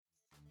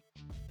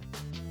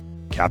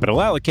Capital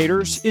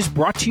Allocators is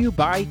brought to you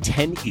by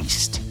 10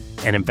 East,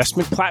 an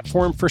investment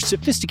platform for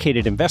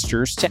sophisticated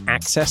investors to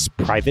access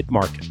private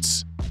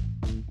markets.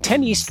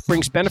 10 East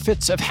brings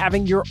benefits of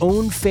having your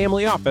own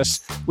family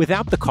office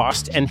without the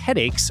cost and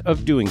headaches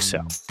of doing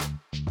so.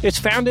 It's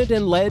founded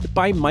and led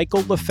by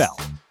Michael LaFell,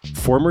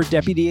 former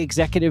Deputy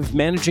Executive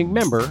Managing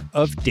Member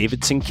of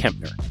Davidson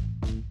Kempner.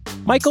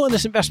 Michael and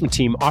his investment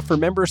team offer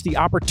members the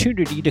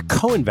opportunity to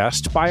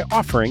co-invest by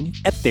offering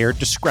at their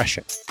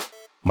discretion.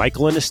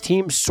 Michael and his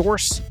team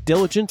source,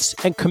 diligence,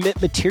 and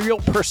commit material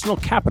personal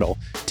capital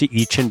to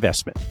each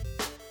investment.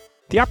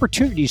 The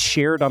opportunities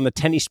shared on the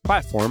 10 East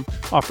platform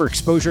offer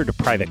exposure to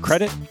private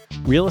credit,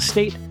 real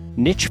estate,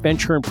 niche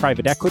venture and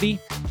private equity,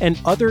 and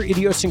other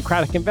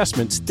idiosyncratic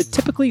investments that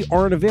typically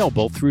aren't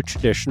available through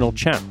traditional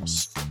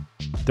channels.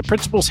 The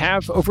principals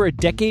have over a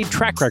decade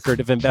track record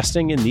of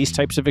investing in these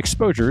types of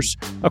exposures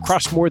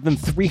across more than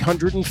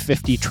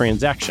 350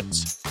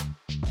 transactions.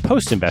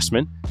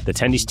 Post-investment, the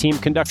 10 East team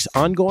conducts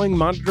ongoing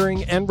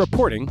monitoring and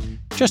reporting,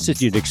 just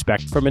as you'd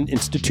expect from an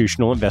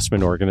institutional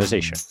investment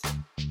organization.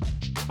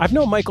 I've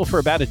known Michael for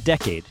about a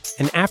decade,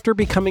 and after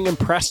becoming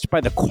impressed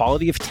by the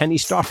quality of 10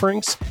 East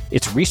offerings,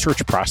 its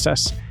research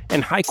process,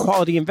 and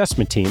high-quality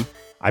investment team,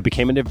 I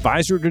became an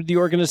advisor to the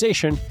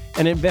organization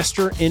and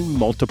investor in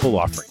multiple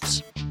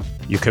offerings.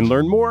 You can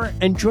learn more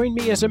and join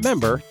me as a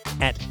member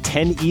at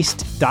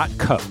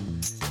 10east.co.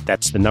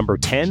 That's the number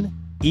 10,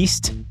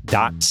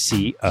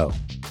 east.co.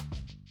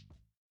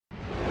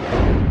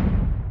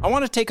 I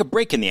want to take a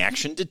break in the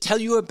action to tell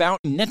you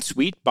about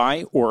NetSuite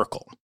by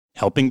Oracle,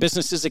 helping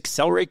businesses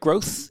accelerate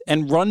growth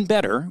and run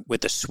better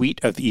with a suite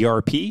of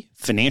ERP,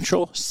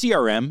 financial,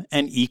 CRM,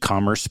 and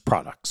e-commerce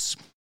products.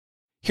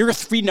 Here are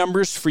three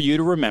numbers for you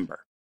to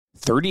remember: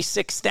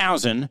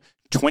 36,000,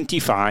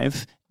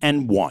 25,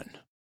 and 1.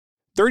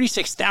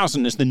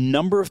 36,000 is the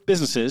number of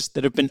businesses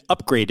that have been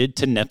upgraded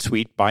to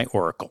NetSuite by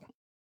Oracle.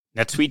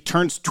 NetSuite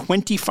turns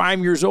 25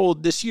 years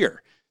old this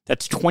year.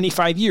 That's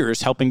 25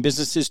 years helping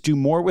businesses do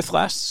more with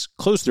less,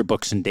 close their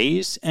books in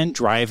days, and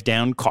drive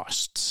down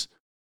costs.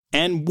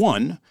 And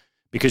 1,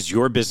 because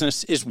your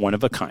business is one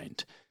of a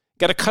kind.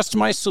 Get a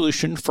customized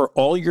solution for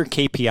all your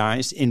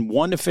KPIs in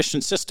one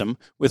efficient system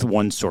with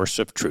one source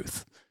of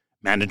truth.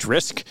 Manage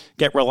risk,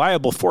 get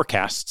reliable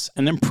forecasts,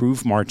 and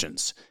improve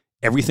margins.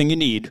 Everything you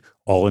need,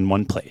 all in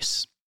one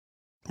place.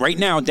 Right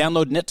now,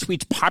 download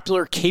NetSuite's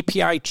popular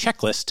KPI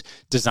checklist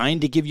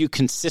designed to give you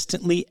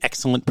consistently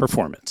excellent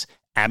performance,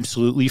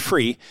 absolutely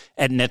free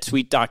at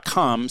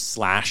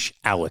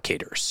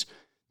netsuite.com/allocators.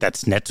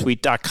 That's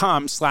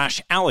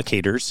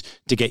netsuite.com/allocators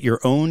to get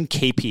your own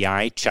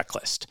KPI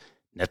checklist.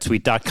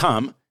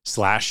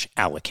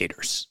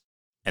 netsuite.com/allocators.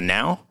 And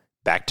now,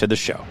 back to the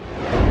show.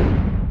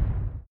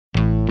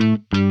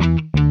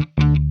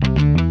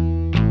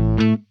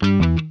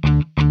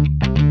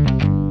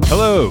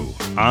 Hello,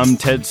 I'm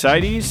Ted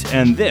Seides,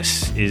 and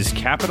this is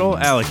Capital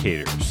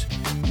Allocators.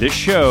 This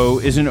show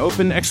is an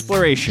open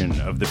exploration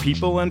of the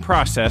people and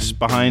process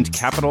behind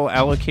capital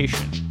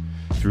allocation.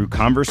 Through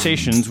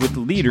conversations with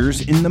leaders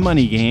in the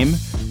money game,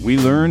 we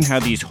learn how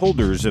these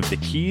holders of the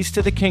keys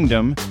to the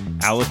kingdom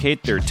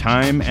allocate their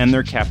time and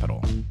their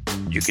capital.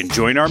 You can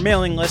join our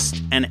mailing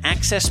list and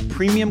access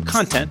premium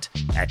content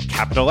at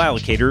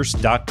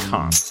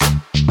capitalallocators.com.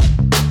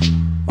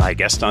 My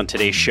guest on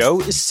today's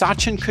show is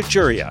Sachin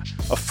Khajuria,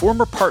 a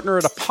former partner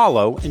at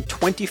Apollo and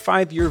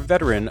 25-year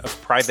veteran of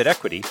private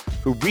equity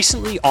who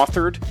recently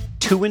authored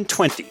 2 in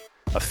 20,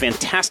 a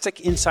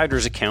fantastic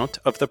insider's account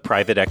of the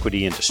private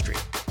equity industry.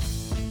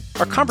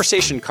 Our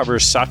conversation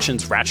covers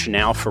Sachin's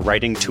rationale for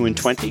writing 2 in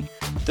 20,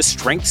 the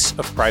strengths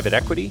of private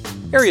equity,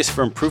 areas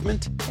for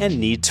improvement, and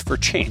needs for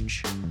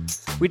change.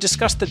 We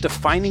discuss the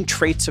defining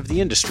traits of the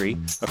industry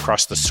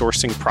across the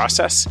sourcing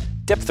process,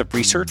 depth of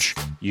research,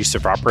 use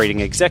of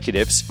operating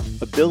executives,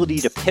 ability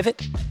to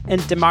pivot,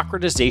 and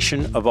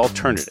democratization of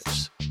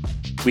alternatives.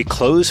 We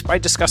close by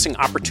discussing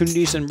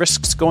opportunities and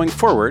risks going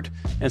forward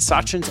and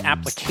Sachin's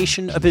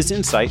application of his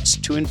insights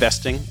to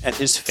investing at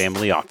his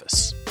family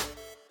office.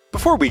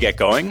 Before we get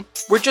going,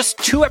 we're just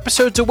 2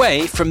 episodes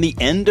away from the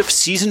end of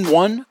Season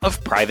 1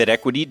 of Private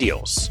Equity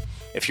Deals.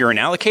 If you're an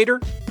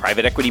allocator,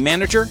 private equity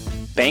manager,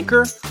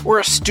 banker, or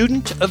a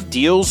student of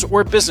deals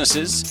or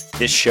businesses,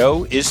 this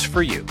show is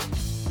for you.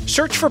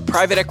 Search for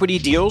Private Equity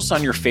Deals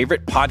on your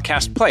favorite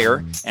podcast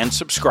player and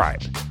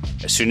subscribe.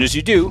 As soon as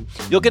you do,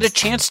 you'll get a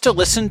chance to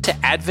listen to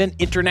Advent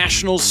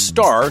International's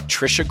star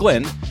Trisha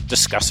Glynn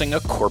discussing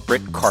a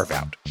corporate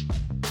carve-out.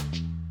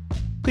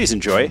 Please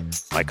enjoy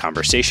my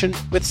conversation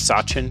with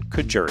Sachin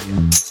Khajuria.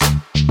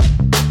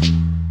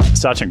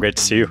 Sachin, great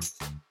to see you.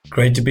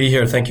 Great to be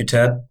here. Thank you,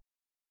 Ted.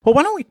 Well,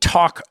 why don't we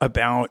talk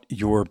about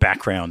your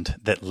background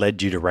that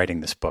led you to writing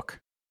this book?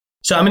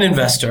 So I'm an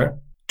investor,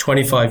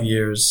 25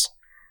 years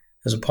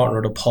as a partner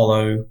at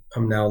Apollo.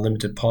 I'm now a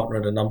limited partner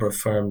at a number of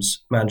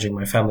firms managing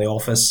my family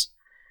office.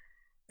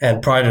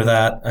 And prior to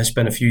that, I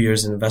spent a few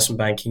years in investment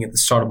banking at the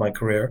start of my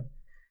career,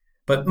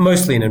 but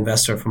mostly an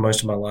investor for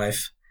most of my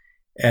life.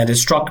 And it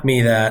struck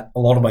me that a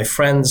lot of my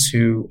friends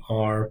who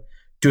are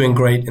doing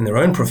great in their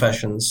own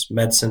professions,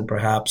 medicine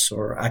perhaps,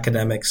 or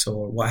academics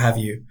or what have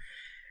you,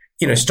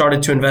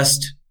 started to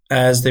invest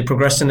as they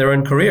progressed in their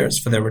own careers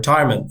for their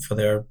retirement, for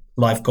their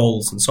life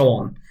goals and so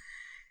on.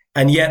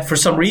 And yet for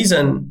some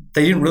reason,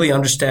 they didn't really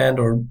understand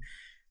or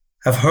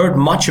have heard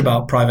much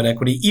about private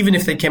equity, even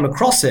if they came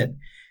across it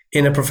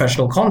in a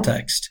professional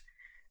context.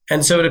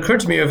 And so it occurred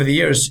to me over the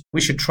years,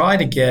 we should try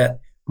to get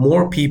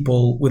more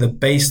people with a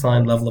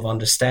baseline level of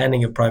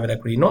understanding of private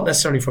equity, not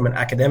necessarily from an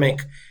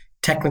academic,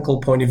 technical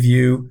point of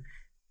view,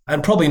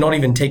 and probably not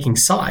even taking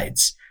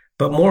sides,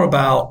 but more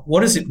about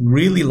what is it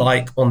really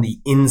like on the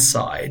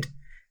inside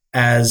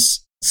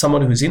as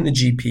someone who's in the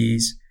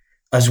GPs,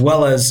 as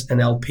well as an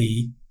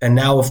LP, and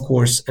now, of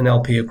course, an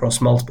LP across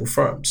multiple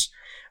firms.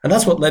 And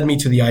that's what led me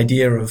to the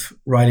idea of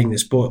writing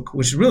this book,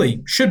 which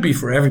really should be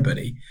for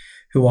everybody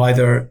who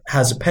either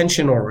has a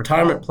pension or a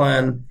retirement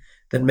plan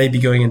that may be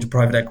going into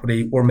private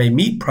equity or may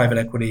meet private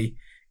equity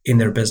in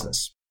their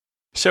business.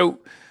 So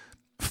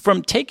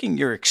from taking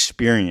your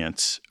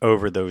experience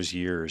over those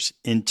years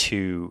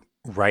into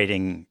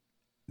writing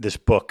this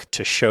book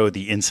to show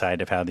the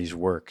inside of how these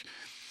work,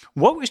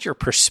 what was your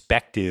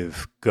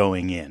perspective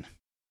going in?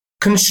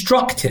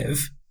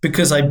 Constructive,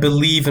 because I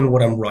believe in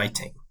what I'm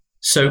writing.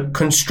 So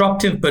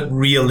constructive but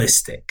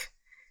realistic.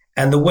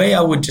 And the way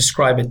I would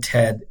describe it,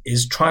 Ted,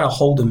 is trying to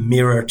hold a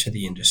mirror to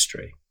the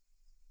industry.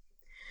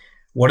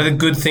 What are the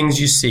good things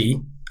you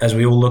see as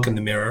we all look in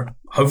the mirror?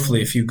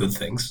 Hopefully a few good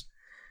things.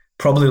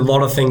 Probably a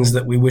lot of things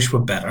that we wish were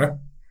better.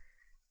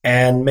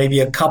 And maybe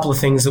a couple of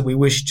things that we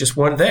wish just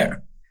weren't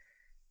there.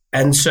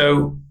 And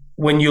so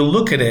when you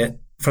look at it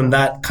from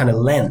that kind of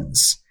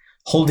lens,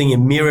 holding a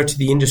mirror to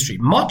the industry,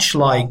 much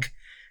like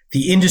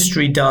the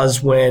industry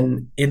does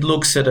when it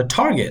looks at a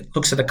target,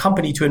 looks at a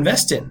company to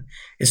invest in.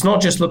 It's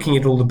not just looking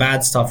at all the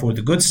bad stuff or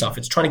the good stuff.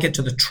 It's trying to get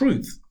to the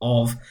truth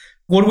of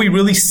what do we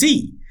really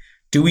see?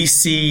 Do we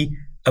see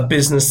a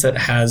business that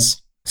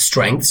has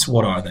strengths?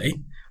 What are they?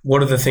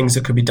 What are the things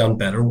that could be done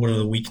better? What are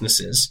the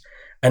weaknesses?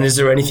 And is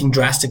there anything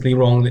drastically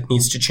wrong that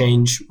needs to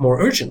change more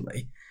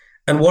urgently?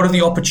 And what are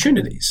the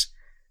opportunities?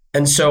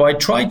 And so I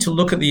tried to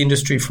look at the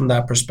industry from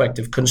that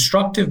perspective,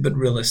 constructive but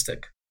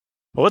realistic.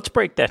 Well, let's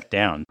break that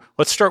down.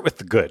 Let's start with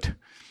the good.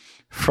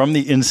 From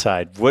the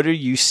inside, what do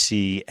you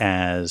see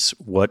as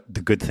what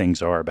the good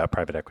things are about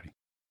private equity?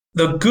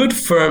 The good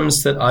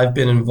firms that I've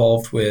been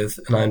involved with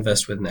and I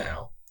invest with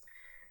now,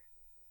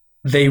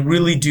 they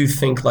really do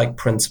think like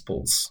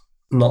principals,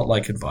 not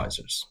like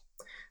advisors.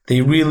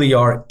 They really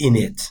are in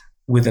it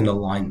with an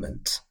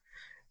alignment.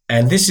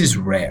 And this is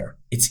rare.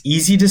 It's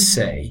easy to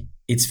say.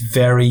 It's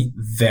very,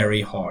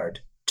 very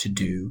hard to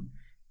do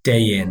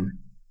day in,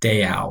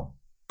 day out.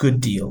 Good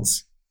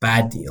deals,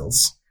 bad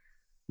deals,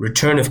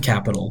 return of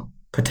capital,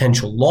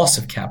 potential loss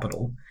of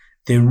capital.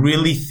 They're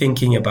really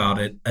thinking about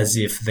it as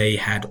if they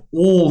had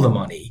all the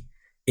money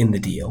in the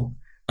deal,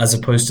 as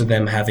opposed to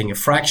them having a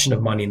fraction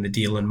of money in the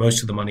deal and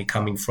most of the money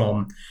coming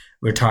from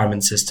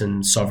retirement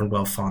systems, sovereign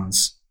wealth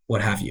funds,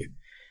 what have you.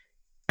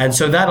 And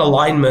so that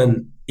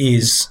alignment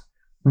is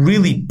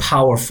really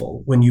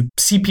powerful when you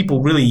see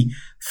people really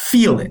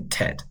feel it,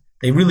 Ted.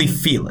 They really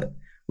feel it.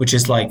 Which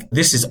is like,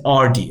 this is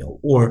our deal.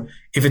 Or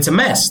if it's a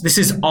mess, this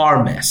is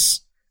our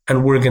mess,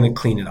 and we're going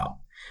to clean it up.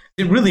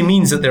 It really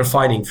means that they're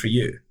fighting for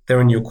you.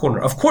 They're in your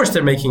corner. Of course,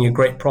 they're making a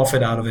great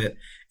profit out of it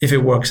if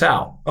it works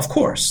out. Of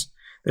course.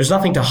 There's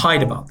nothing to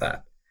hide about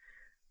that.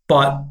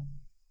 But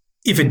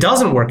if it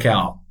doesn't work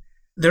out,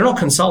 they're not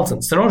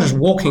consultants. They're not just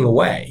walking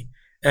away.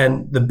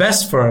 And the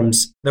best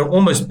firms, they're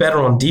almost better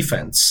on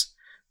defense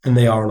than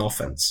they are on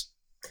offense.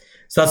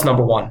 So that's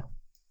number one.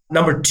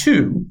 Number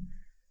two,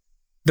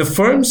 the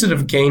firms that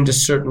have gained a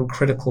certain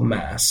critical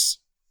mass,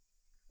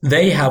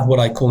 they have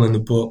what I call in the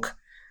book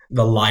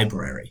the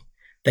library.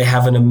 They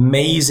have an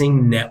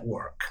amazing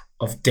network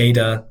of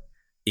data,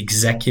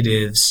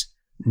 executives,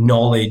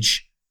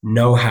 knowledge,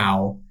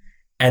 know-how,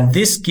 and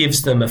this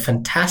gives them a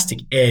fantastic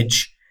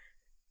edge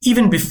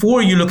even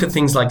before you look at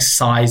things like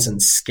size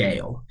and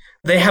scale.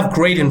 They have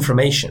great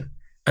information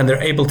and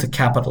they're able to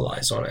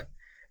capitalize on it.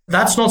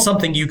 That's not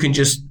something you can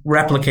just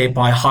replicate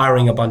by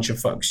hiring a bunch of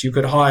folks. You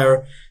could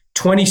hire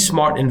 20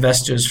 smart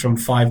investors from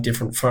 5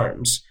 different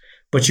firms,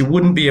 but you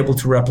wouldn't be able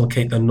to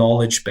replicate the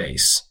knowledge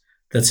base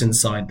that's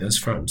inside those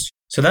firms.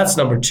 So that's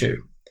number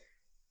 2.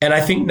 And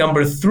I think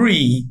number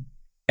 3,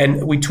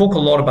 and we talk a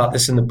lot about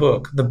this in the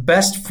book, the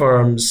best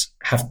firms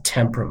have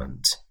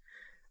temperament.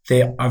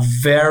 They are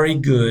very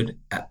good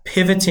at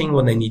pivoting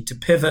when they need to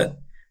pivot,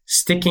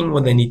 sticking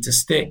when they need to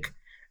stick,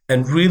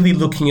 and really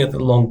looking at the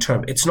long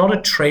term. It's not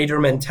a trader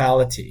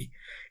mentality.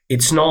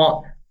 It's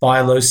not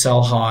buy low,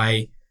 sell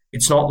high.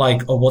 It's not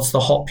like, oh, what's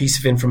the hot piece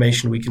of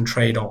information we can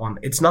trade on?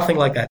 It's nothing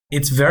like that.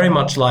 It's very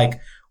much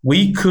like,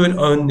 we could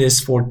own this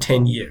for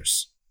 10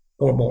 years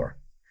or more.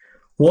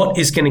 What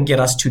is going to get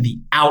us to the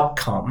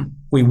outcome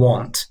we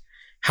want?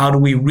 How do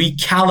we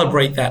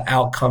recalibrate that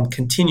outcome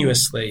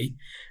continuously?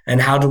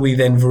 And how do we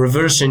then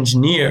reverse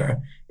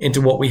engineer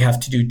into what we have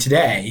to do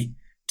today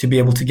to be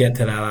able to get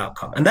to that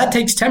outcome? And that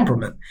takes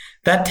temperament.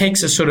 That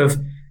takes a sort of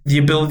the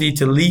ability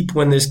to leap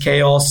when there's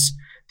chaos,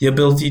 the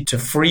ability to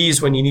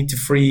freeze when you need to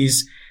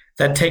freeze.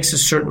 That takes a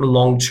certain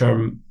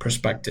long-term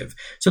perspective.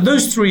 So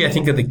those three, I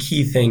think, are the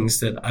key things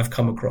that I've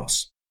come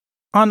across.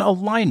 On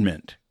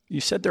alignment,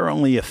 you said there are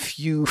only a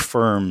few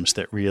firms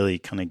that really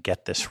kind of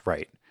get this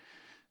right.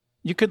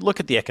 You could look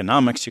at the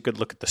economics, you could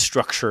look at the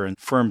structure, and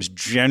firms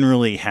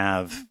generally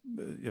have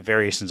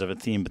variations of a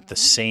theme, but the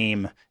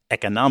same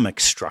economic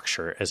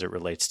structure as it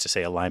relates to,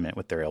 say, alignment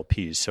with their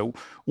LPs. So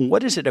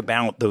what is it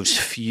about those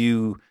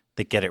few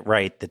that get it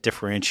right that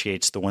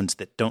differentiates the ones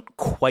that don't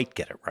quite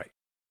get it right?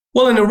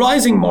 Well, in a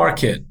rising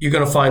market, you're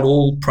going to find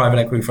all private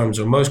equity firms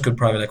or most good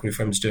private equity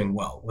firms doing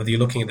well, whether you're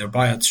looking at their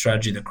buyout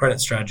strategy, their credit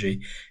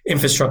strategy,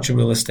 infrastructure,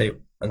 real estate,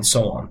 and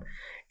so on.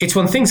 It's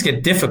when things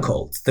get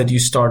difficult that you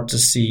start to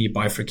see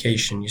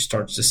bifurcation, you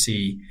start to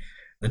see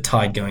the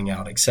tide going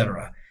out,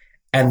 etc.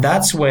 And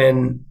that's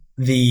when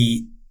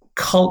the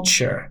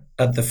culture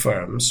at the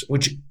firms,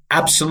 which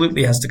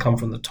absolutely has to come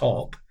from the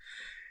top,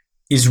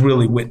 is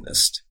really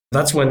witnessed.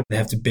 That's when they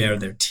have to bare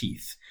their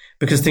teeth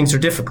because things are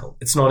difficult.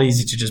 It's not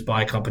easy to just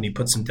buy a company,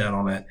 put some debt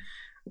on it,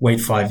 wait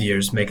 5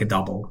 years, make a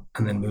double,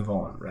 and then move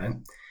on, right?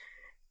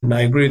 And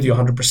I agree with you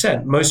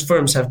 100%. Most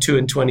firms have 2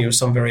 and 20 or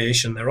some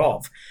variation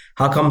thereof.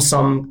 How come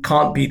some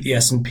can't beat the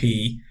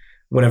S&P,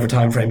 whatever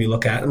time frame you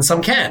look at, and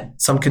some can?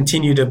 Some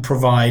continue to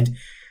provide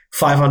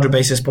 500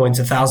 basis points,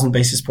 1,000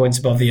 basis points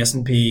above the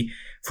S&P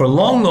for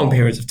long, long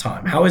periods of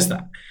time. How is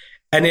that?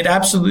 And it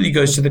absolutely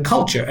goes to the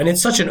culture. And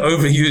it's such an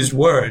overused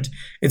word.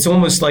 It's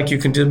almost like you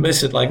can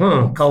dismiss it like,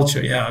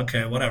 culture. Yeah,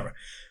 okay, whatever.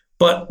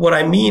 But what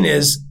I mean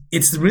is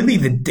it's really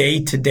the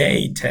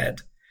day-to-day, Ted.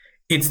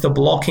 It's the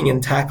blocking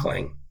and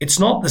tackling. It's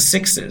not the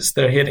sixes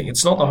they're hitting.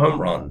 It's not the home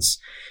runs.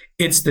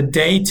 It's the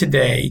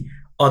day-to-day.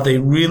 Are they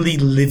really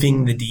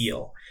living the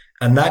deal?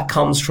 And that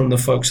comes from the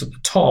folks at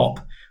the top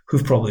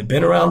who've probably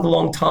been around a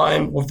long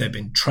time, or if they've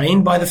been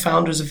trained by the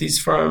founders of these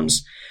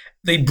firms.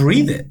 They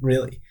breathe it,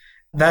 really.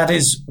 That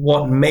is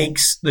what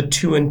makes the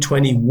 2 and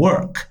 20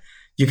 work.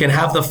 You can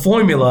have the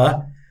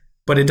formula,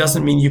 but it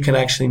doesn't mean you can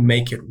actually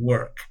make it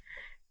work.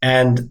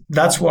 And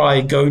that's why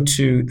I go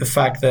to the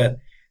fact that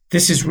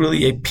this is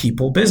really a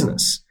people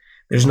business.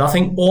 There's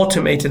nothing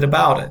automated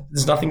about it.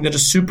 There's nothing that a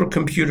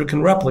supercomputer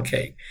can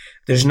replicate.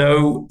 There's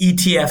no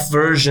ETF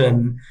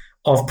version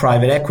of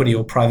private equity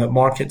or private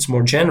markets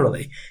more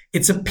generally.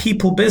 It's a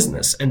people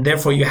business, and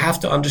therefore you have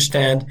to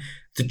understand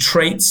the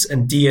traits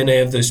and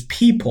DNA of those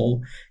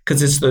people,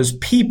 because it's those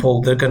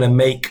people that are going to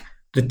make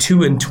the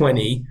 2 and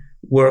 20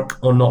 work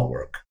or not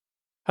work.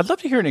 I'd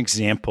love to hear an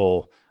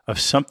example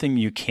of something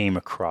you came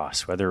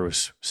across, whether it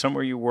was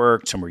somewhere you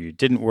worked, somewhere you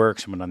didn't work,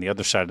 someone on the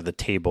other side of the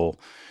table,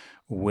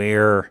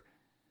 where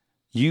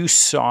you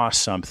saw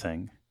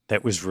something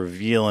that was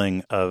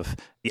revealing of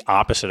the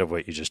opposite of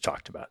what you just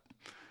talked about,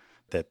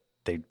 that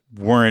they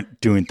weren't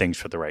doing things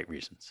for the right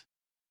reasons.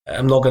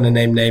 I'm not going to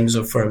name names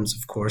of firms,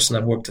 of course, and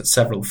I've worked at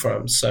several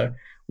firms, so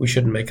we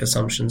shouldn't make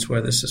assumptions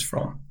where this is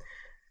from.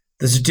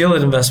 There's a deal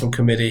at investment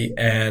committee,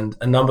 and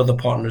a number of the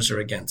partners are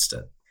against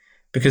it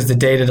because the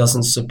data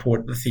doesn't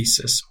support the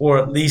thesis, or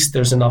at least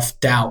there's enough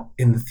doubt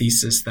in the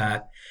thesis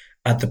that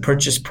at the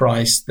purchase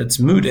price that's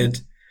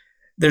mooted,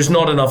 there's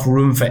not enough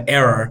room for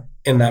error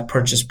in that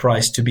purchase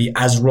price to be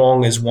as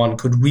wrong as one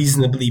could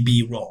reasonably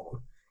be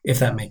wrong, if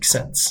that makes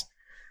sense.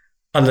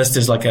 Unless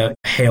there's like a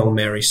Hail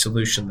Mary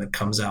solution that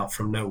comes out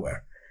from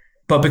nowhere.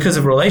 But because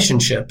of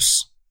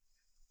relationships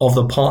of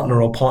the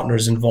partner or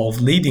partners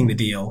involved leading the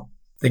deal,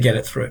 they get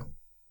it through.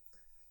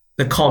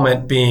 The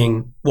comment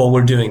being, well,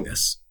 we're doing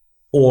this,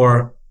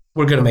 or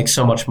we're going to make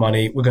so much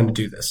money, we're going to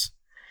do this.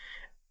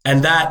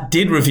 And that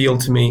did reveal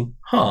to me,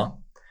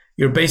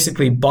 you're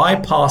basically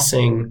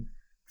bypassing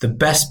the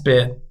best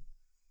bit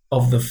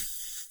of the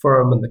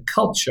firm and the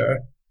culture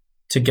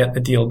to get the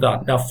deal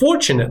done. Now,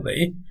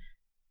 fortunately,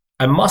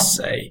 I must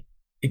say,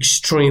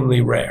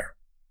 extremely rare.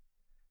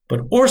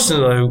 But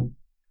also,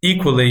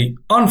 equally,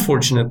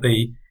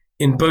 unfortunately,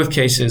 in both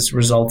cases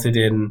resulted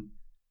in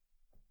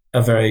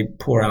a very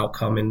poor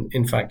outcome,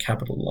 in fact,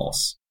 capital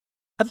loss.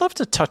 I'd love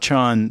to touch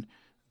on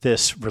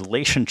this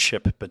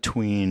relationship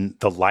between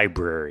the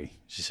library,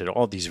 as you said,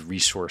 all these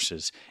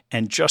resources,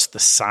 and just the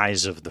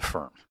size of the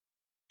firm.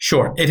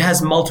 Sure. It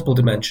has multiple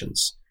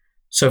dimensions.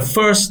 So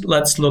first,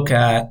 let's look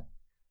at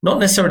not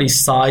necessarily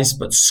size,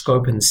 but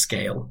scope and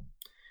scale.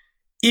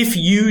 If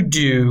you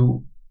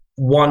do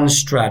one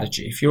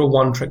strategy, if you're a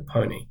one-trick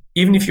pony,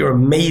 even if you're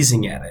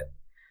amazing at it,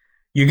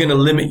 you're going to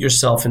limit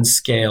yourself in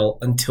scale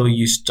until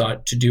you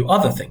start to do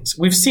other things.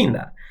 We've seen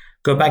that.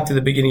 Go back to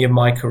the beginning of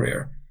my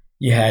career.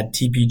 You had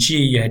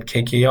TPG, you had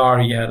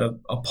KKR, you had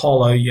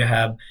Apollo, you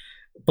have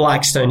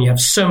Blackstone, you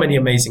have so many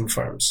amazing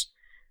firms.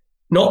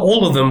 Not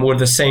all of them were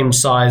the same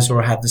size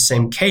or had the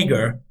same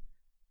CAGR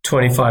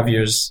 25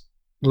 years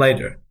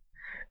later.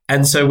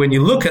 And so when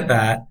you look at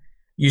that,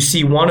 you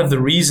see one of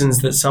the reasons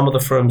that some of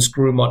the firms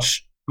grew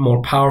much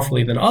more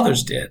powerfully than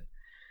others did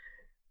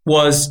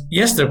was,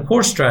 yes, their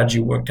core strategy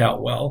worked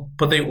out well,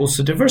 but they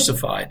also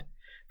diversified.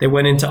 They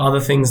went into other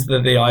things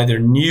that they either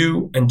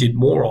knew and did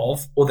more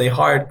of, or they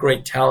hired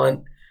great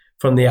talent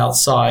from the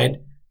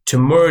outside to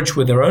merge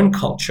with their own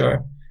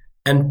culture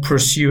and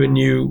pursue a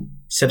new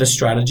set of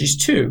strategies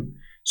too.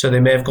 So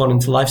they may have gone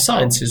into life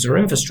sciences or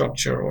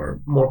infrastructure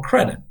or more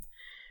credit.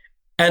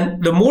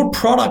 And the more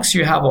products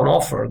you have on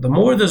offer, the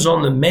more there's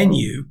on the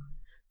menu,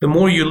 the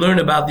more you learn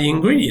about the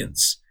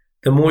ingredients,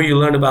 the more you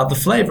learn about the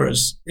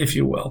flavors, if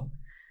you will.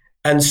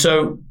 And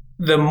so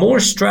the more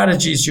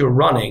strategies you're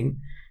running,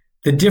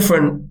 the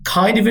different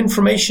kind of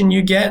information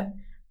you get,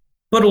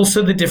 but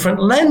also the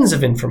different lens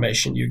of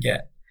information you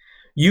get.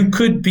 You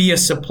could be a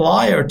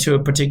supplier to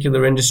a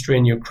particular industry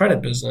in your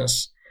credit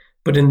business,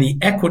 but in the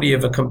equity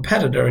of a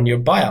competitor in your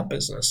buyout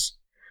business.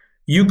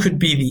 You could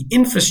be the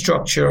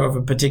infrastructure of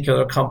a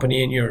particular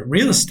company in your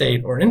real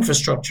estate or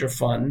infrastructure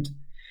fund,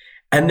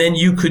 and then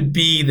you could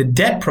be the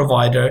debt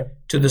provider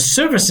to the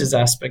services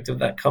aspect of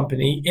that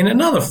company in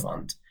another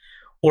fund.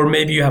 Or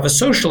maybe you have a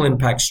social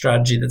impact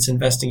strategy that's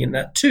investing in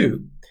that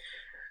too.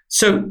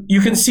 So you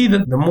can see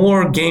that the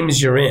more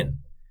games you're in,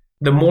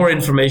 the more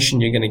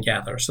information you're going to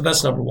gather. So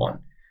that's number one.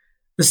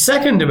 The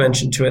second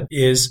dimension to it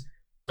is,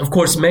 of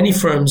course, many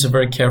firms are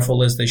very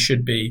careful, as they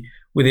should be,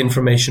 with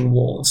information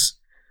walls.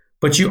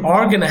 But you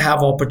are going to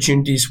have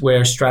opportunities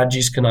where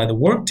strategies can either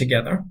work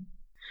together,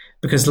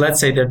 because let's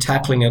say they're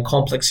tackling a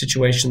complex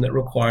situation that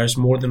requires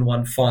more than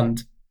one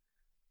fund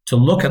to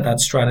look at that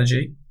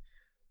strategy.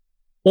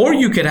 Or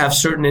you could have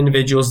certain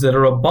individuals that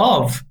are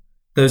above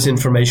those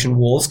information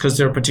walls because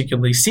they're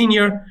particularly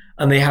senior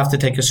and they have to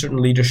take a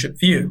certain leadership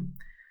view.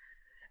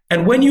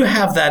 And when you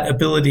have that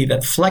ability,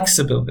 that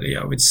flexibility,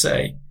 I would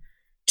say,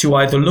 to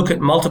either look at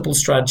multiple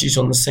strategies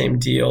on the same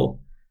deal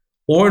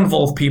or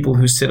involve people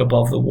who sit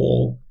above the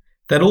wall,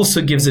 that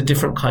also gives a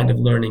different kind of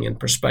learning and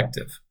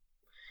perspective.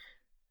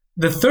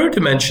 The third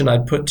dimension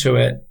I'd put to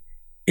it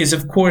is,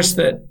 of course,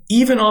 that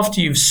even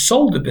after you've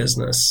sold a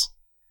business,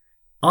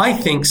 I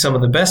think some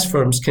of the best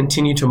firms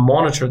continue to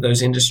monitor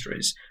those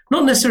industries.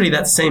 Not necessarily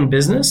that same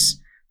business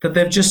that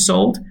they've just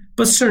sold,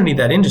 but certainly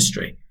that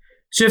industry.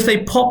 So if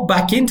they pop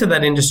back into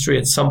that industry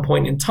at some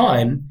point in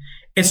time,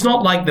 it's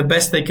not like the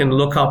best they can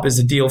look up is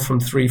a deal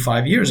from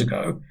 3-5 years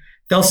ago.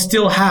 They'll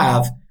still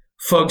have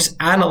folks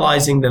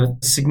analyzing the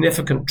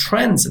significant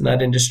trends in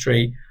that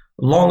industry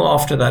long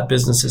after that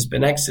business has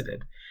been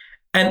exited.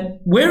 And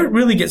where it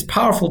really gets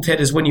powerful, Ted,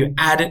 is when you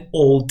add it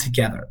all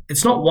together.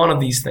 It's not one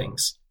of these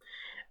things.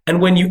 And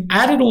when you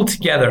add it all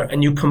together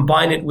and you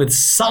combine it with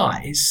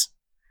size,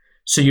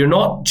 so you're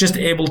not just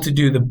able to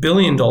do the $1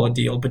 billion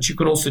deal, but you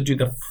can also do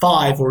the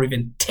 $5 or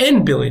even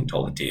 $10 billion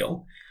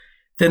deal,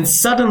 then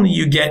suddenly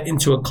you get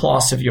into a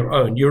class of your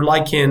own. You're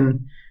like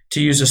in,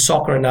 to use a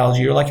soccer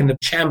analogy, you're like in the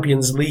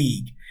Champions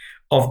League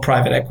of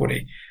private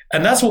equity.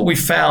 And that's what we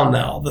found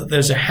now, that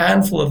there's a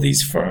handful of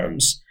these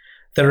firms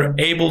that are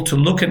able to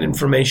look at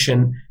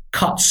information,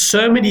 cut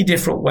so many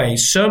different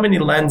ways, so many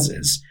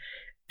lenses.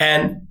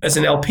 And as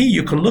an LP,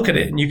 you can look at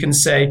it and you can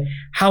say,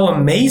 how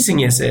amazing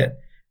is it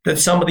that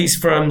some of these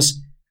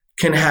firms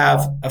can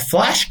have a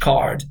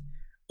flashcard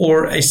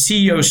or a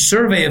CEO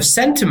survey of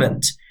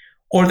sentiment,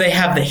 or they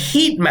have the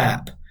heat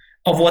map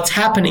of what's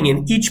happening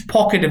in each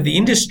pocket of the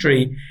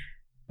industry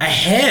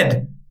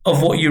ahead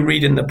of what you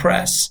read in the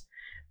press.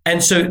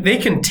 And so they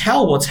can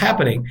tell what's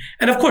happening.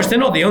 And of course, they're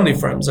not the only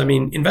firms. I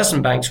mean,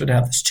 investment banks would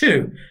have this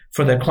too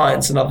for their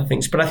clients and other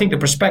things. But I think the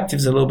perspective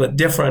is a little bit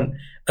different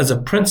as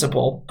a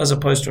principal as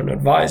opposed to an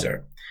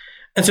advisor.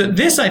 And so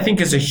this, I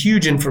think, is a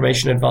huge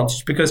information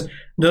advantage because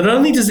not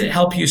only does it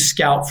help you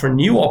scout for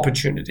new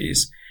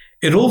opportunities,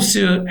 it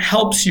also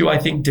helps you, I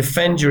think,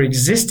 defend your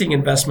existing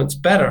investments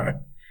better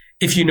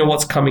if you know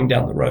what's coming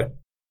down the road.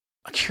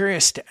 I'm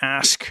curious to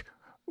ask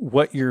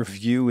what your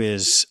view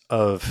is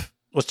of,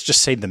 let's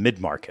just say, the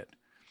mid-market,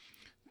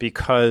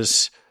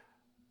 because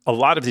a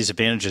lot of these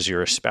advantages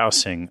you're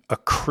espousing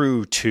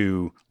accrue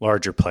to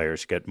larger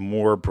players. You get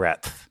more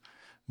breadth,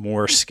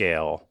 more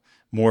scale,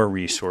 more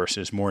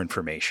resources, more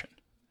information.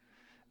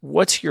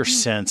 What's your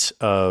sense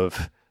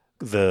of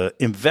the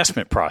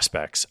investment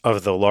prospects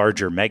of the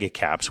larger mega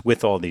caps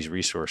with all these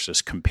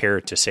resources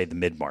compared to, say, the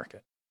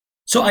mid-market?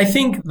 So I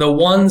think the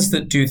ones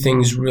that do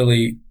things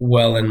really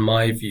well, in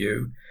my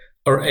view,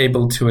 are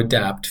able to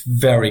adapt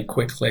very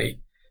quickly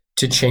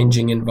to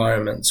changing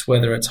environments,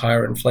 whether it's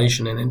higher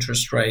inflation and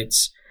interest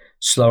rates,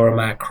 slower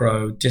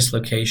macro,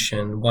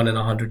 dislocation,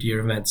 1-in-100-year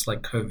events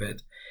like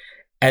COVID.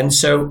 And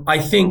so I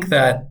think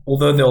that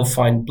although they'll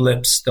find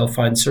blips, they'll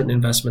find certain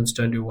investments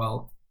don't do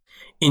well.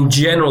 In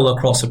general,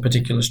 across a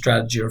particular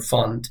strategy or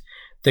fund,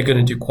 they're going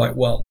to do quite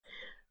well.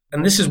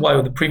 And this is why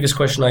with the previous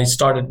question, I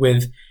started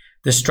with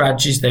the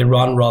strategies they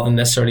run rather than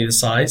necessarily the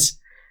size.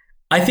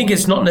 I think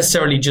it's not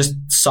necessarily just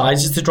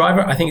size is the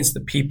driver. I think it's the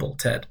people,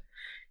 Ted.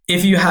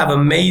 If you have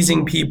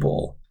amazing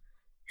people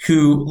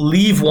who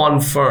leave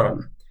one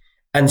firm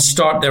and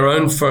start their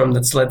own firm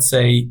that's, let's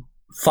say,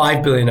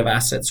 5 billion of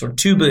assets or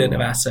 2 billion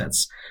of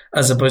assets,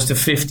 as opposed to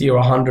 50 or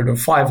 100 or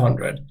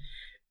 500,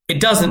 it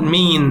doesn't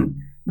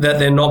mean that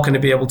they're not going to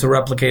be able to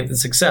replicate the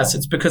success.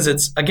 It's because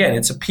it's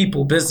a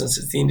people business.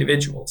 It's the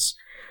individuals.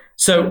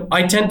 So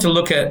I tend to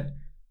look at,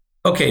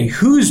 okay,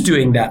 who's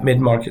doing that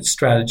mid-market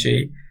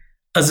strategy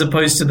as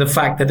opposed to the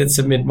fact that it's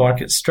a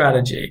mid-market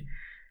strategy.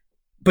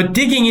 But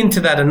digging into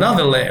that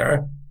another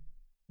layer,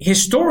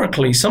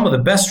 historically, some of the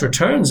best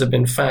returns have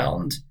been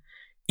found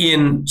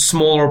in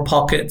smaller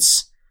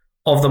pockets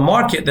of the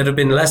market that have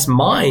been less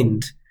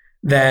mined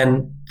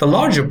than the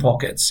larger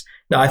pockets.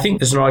 Now, I think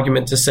there's an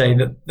argument to say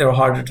that they're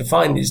harder to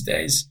find these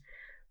days,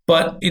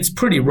 but it's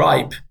pretty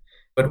ripe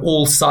at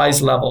all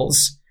size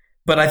levels.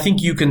 But I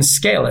think you can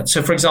scale it.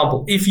 So, for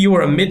example, if you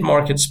are a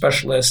mid-market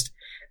specialist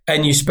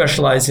and you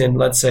specialize in,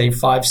 let's say,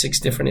 5, 6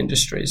 different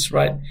industries,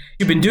 right?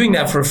 You've been doing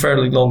that for a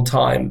fairly long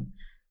time,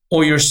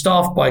 or you're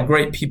staffed by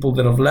great people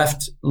that have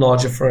left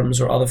larger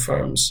firms or other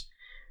firms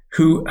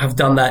who have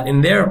done that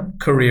in their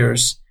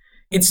careers.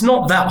 It's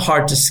not that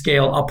hard to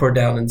scale up or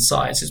down in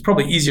size. It's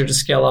probably easier to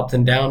scale up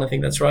than down. I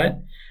think that's right.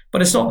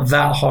 But it's not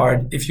that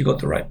hard if you got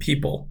the right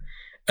people.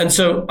 And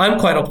so I'm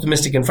quite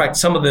optimistic. In fact,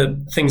 some of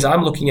the things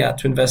I'm looking at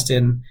to invest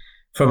in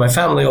for my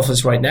family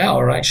office right now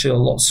are actually a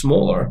lot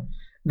smaller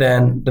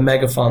than the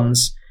mega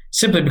funds,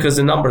 simply because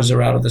the numbers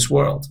are out of this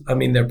world. I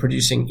mean, they're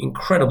producing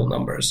incredible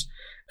numbers.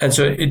 And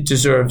so it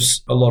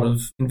deserves a lot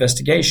of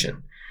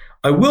investigation.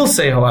 I will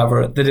say,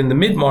 however, that in the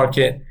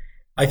mid-market,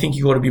 I think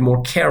you got to be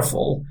more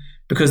careful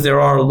because there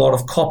are a lot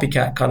of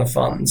copycat kind of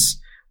funds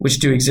which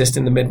do exist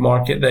in the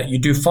mid-market that you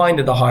do find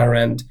at the higher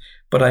end,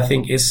 but I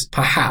think is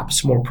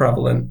perhaps more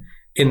prevalent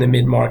in the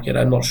mid-market.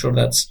 I'm not sure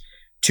that's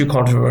too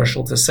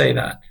controversial to say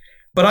that.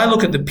 But I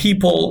look at the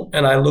people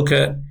and I look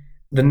at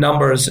the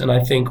numbers, and I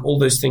think all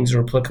those things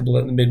are applicable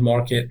in the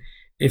mid-market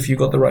if you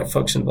got the right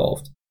folks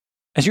involved.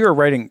 As you were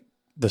writing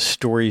the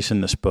stories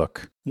in this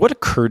book, what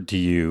occurred to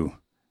you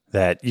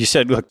that you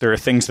said, look, there are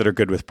things that are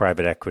good with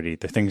private equity,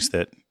 the things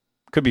that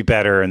could be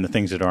better and the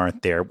things that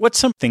aren't there. What's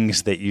some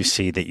things that you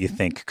see that you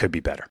think could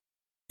be better?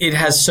 It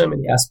has so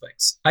many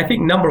aspects. I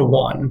think number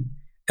one,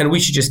 and we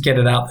should just get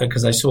it out there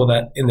because I saw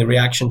that in the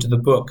reaction to the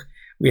book,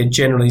 we had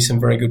generally some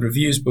very good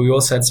reviews, but we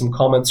also had some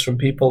comments from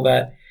people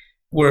that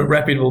were at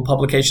reputable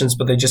publications,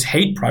 but they just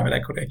hate private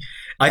equity.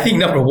 I think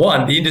number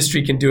one, the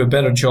industry can do a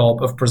better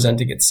job of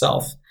presenting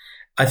itself.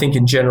 I think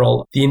in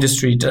general, the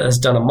industry has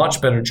done a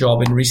much better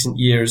job in recent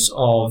years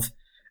of,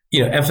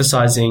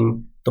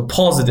 emphasizing the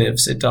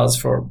positives it does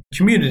for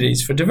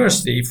communities, for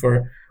diversity,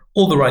 for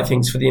all the right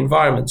things, for the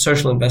environment,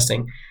 social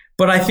investing.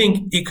 But I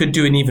think it could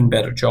do an even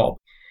better job.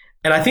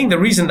 And I think the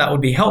reason that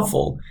would be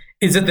helpful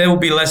is that there will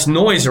be less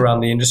noise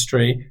around the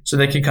industry so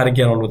they can kind of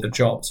get on with their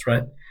jobs,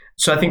 right?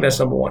 So I think that's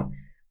number one.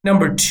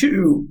 Number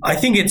two, I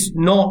think it's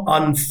not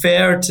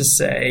unfair to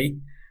say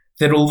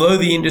that although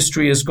the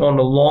industry has gone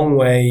a long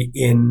way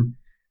in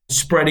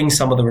spreading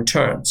some of the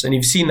returns, and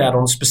you've seen that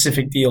on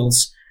specific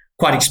deals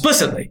quite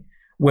explicitly,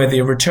 where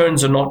the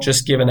returns are not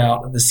just given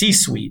out of the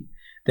C-suite,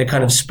 they're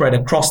kind of spread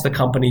across the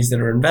companies that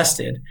are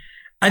invested.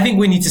 I think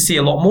we need to see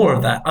a lot more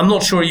of that. I'm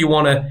not sure you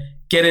want to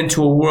get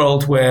into a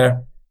world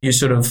where you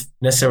sort of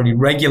necessarily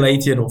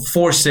regulate it or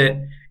force it.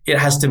 It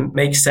has to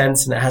make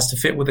sense and it has to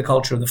fit with the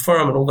culture of the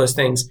firm and all those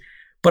things.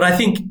 But I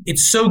think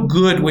it's so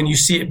good when you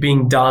see it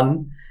being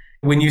done,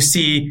 when you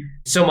see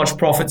so much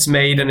profits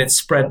made and it's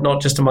spread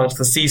not just amongst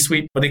the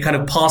C-suite, but it kind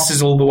of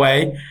passes all the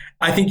way.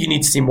 I think you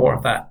need to see more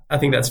of that. I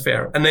think that's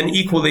fair. And then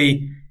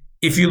equally,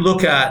 if you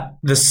look at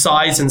the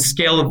size and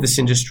scale of this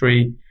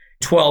industry,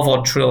 12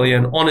 odd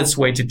trillion on its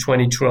way to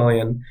 20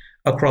 trillion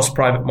across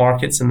private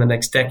markets in the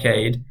next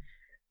decade,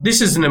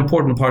 this is an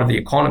important part of the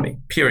economy,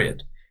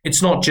 period.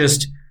 It's not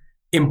just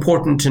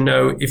important to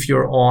know if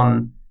you're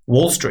on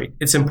Wall Street.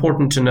 It's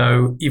important to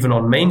know even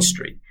on Main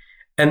Street.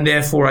 And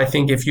therefore, I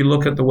think if you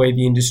look at the way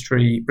the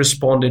industry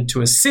responded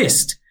to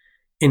assist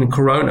in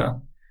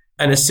Corona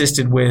and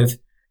assisted with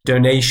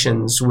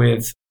donations,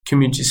 with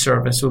community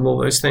service, with all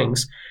those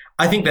things,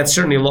 I think that's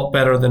certainly a lot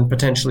better than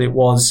potentially it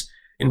was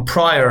in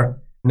prior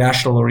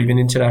national or even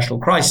international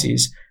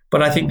crises.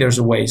 But I think there's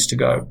a ways to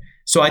go.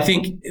 So I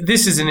think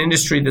this is an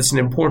industry that's an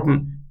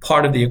important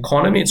part of the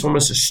economy. It's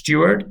almost a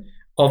steward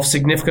of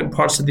significant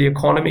parts of the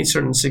economy,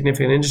 certain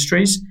significant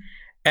industries.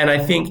 And I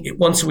think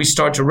once we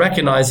start to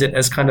recognize it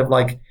as kind of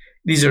like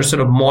these are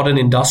sort of modern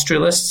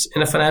industrialists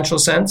in a financial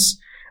sense,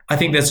 I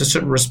think there's a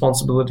certain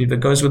responsibility that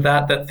goes with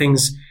that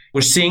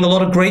we're seeing a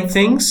lot of great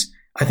things.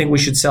 I think we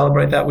should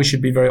celebrate that. We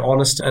should be very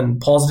honest and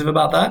positive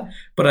about that.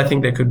 But I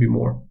think there could be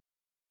more.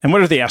 And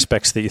what are the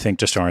aspects that you think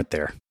just aren't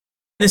there?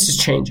 This is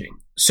changing.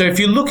 So if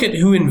you look at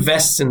who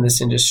invests in this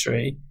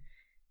industry,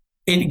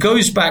 it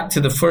goes back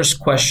to the first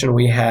question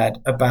we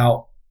had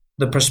about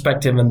the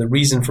perspective and the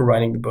reason for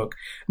writing the book.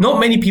 Not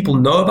many people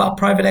know about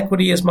private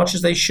equity as much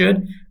as they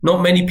should.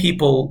 Not many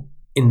people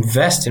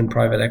invest in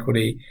private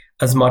equity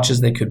as much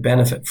as they could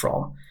benefit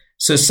from.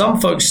 So some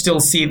folks still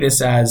see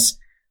this as,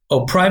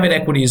 private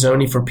equity is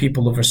only for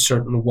people of a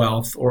certain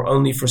wealth or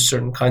only for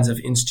certain kinds of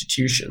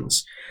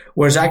institutions.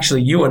 Whereas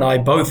actually you and I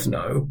both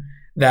know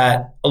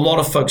that a lot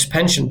of folks'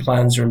 pension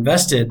plans are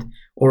invested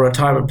or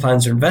retirement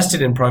plans are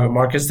invested in private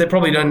markets. They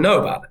probably don't know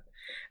about it.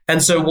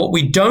 And so what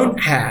we don't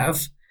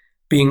have,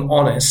 being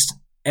honest,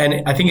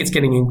 and I think it's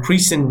getting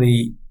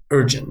increasingly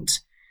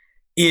urgent,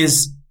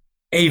 is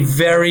a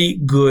very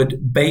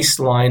good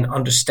baseline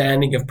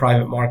understanding of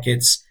private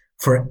markets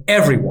for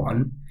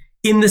everyone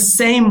in the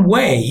same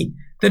way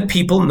that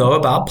people know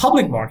about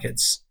public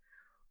markets.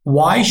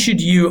 Why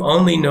should you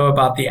only know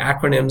about the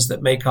acronyms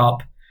that make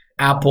up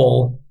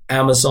Apple,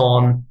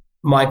 Amazon,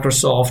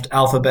 Microsoft,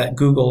 Alphabet,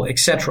 Google,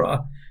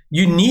 etc.?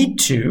 You need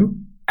to,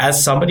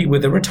 as somebody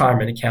with a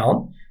retirement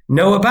account,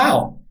 know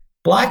about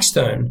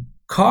Blackstone,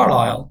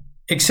 Carlyle,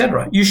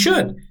 etc. You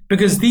should,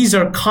 because these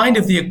are kind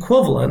of the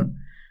equivalent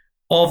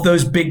of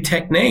those big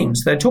tech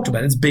names that I talked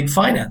about. It's big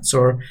finance,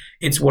 or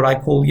it's what I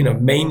call,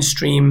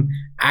 mainstream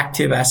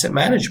active asset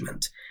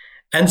management.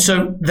 And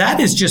so that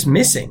is just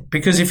missing,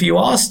 because if you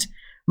asked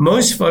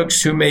most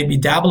folks who maybe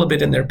dabble a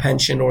bit in their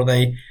pension, or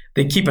they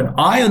keep an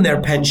eye on their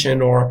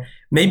pension, or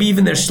maybe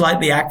even they're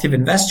slightly active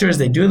investors,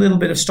 they do a little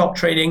bit of stock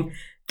trading,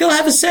 they'll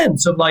have a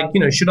sense of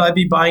should I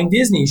be buying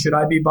Disney? Should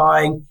I be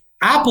buying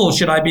Apple?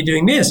 Should I be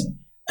doing this?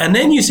 And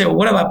then you say, well,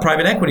 what about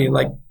private equity?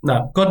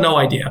 No, got no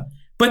idea.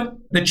 But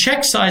the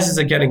check sizes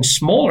are getting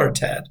smaller,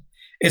 Ted.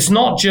 It's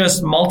not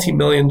just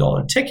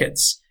multi-million-dollar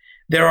tickets.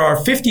 There are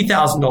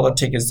 $50,000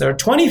 tickets. There are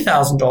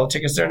 $20,000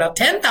 tickets. There are now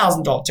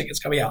 $10,000 tickets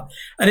coming out.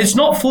 And it's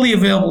not fully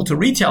available to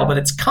retail, but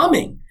it's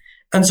coming.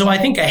 And so I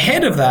think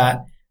ahead of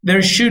that,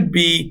 there should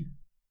be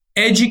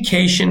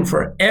education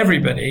for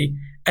everybody.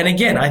 And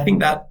again, I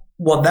think that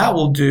what that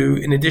will do,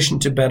 in addition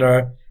to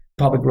better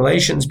public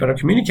relations, better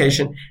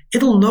communication,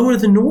 it'll lower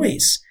the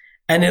noise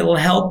and it'll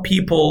help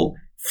people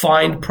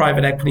find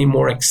private equity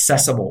more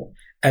accessible.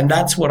 And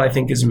that's what I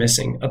think is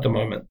missing at the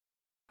moment.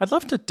 I'd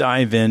love to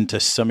dive into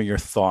some of your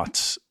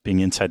thoughts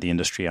being inside the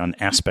industry on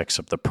aspects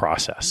of the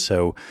process.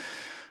 So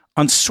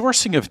on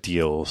sourcing of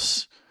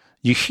deals,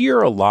 you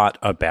hear a lot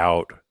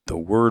about the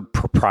word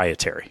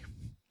proprietary.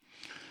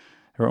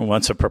 Everyone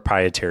wants a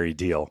proprietary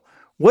deal.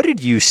 What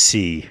did you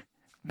see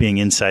being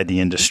inside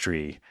the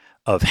industry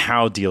of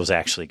how deals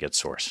actually get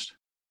sourced?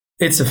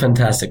 It's a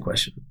fantastic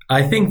question.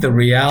 I think the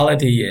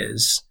reality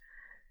is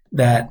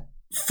that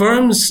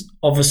firms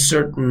of a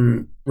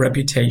certain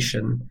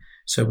reputation,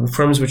 so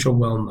firms which are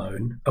well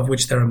known, of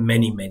which there are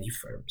many, many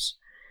firms,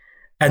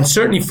 and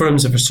certainly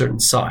firms of a certain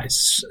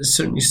size,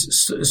 certainly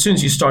as soon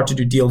as you start to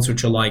do deals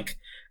which are like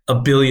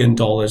 $1 billion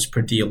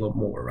per deal or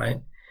more,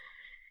 right?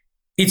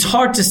 It's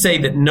hard to say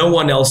that no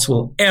one else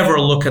will ever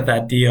look at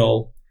that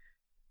deal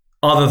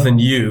other than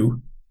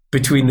you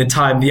between the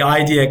time the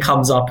idea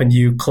comes up and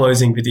you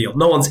closing the deal.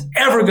 No one's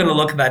ever going to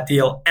look at that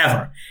deal,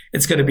 ever.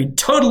 It's going to be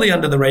totally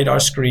under the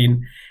radar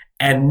screen,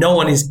 and no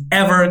one is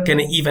ever going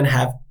to even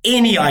have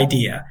any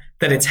idea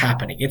that it's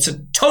happening. It's a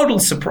total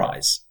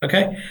surprise,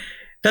 okay?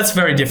 That's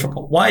very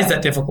difficult. Why is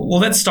that difficult? Well,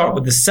 let's start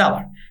with the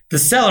seller. The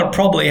seller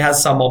probably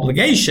has some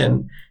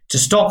obligation to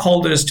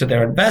stockholders, to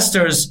their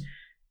investors,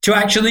 to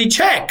actually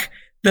check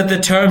that the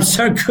terms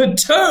are good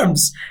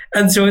terms.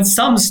 And so at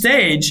some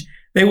stage,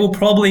 they will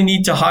probably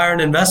need to hire an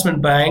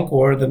investment bank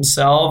or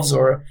themselves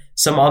or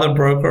some other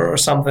broker or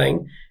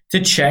something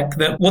to check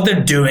that what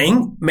they're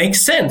doing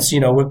makes sense.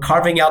 We're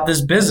carving out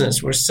this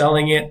business. We're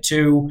selling it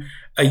to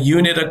a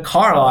unit of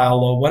Carlyle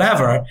or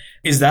whatever.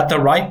 Is that the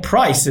right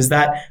price? Is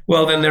that,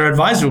 well, then their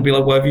advisor will be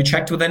like, well, have you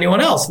checked with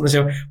anyone else? And they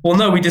say, well,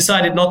 no, we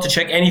decided not to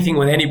check anything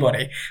with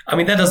anybody. I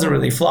mean, that doesn't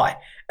really fly.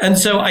 And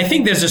so I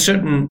think there's a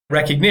certain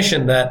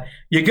recognition that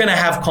you're going to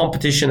have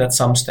competition at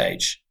some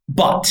stage.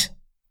 But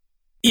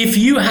if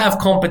you have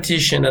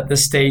competition at the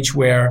stage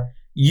where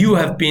you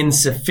have been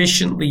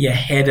sufficiently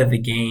ahead of the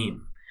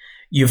game,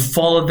 you've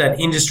followed that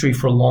industry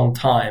for a long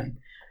time,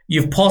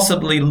 you've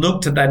possibly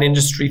looked at that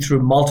industry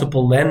through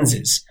multiple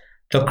lenses,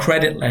 the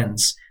credit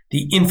lens,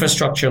 the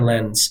infrastructure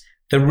lens,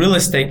 the real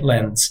estate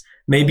lens.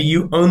 Maybe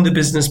you owned the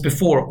business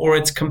before or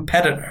its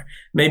competitor.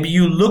 Maybe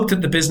you looked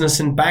at the business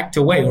and backed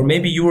away, or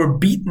maybe you were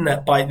beaten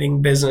at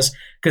buying business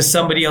because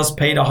somebody else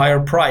paid a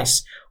higher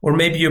price. Or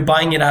maybe you're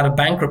buying it out of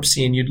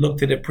bankruptcy and you'd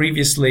looked at it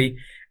previously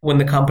when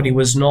the company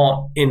was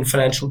not in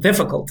financial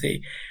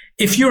difficulty.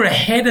 If you're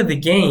ahead of the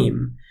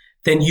game,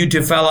 then you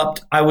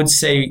developed, I would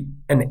say,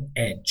 an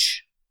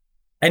edge.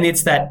 And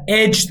it's that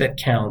edge that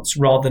counts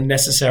rather than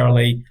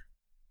necessarily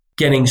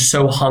getting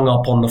so hung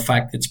up on the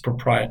fact that it's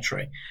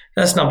proprietary.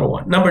 That's number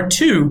one. Number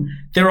two,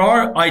 there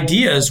are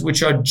ideas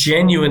which are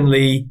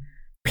genuinely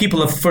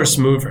people of first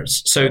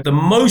movers. So the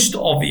most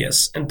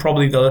obvious and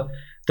probably the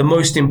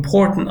most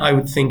important, I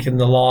would think, in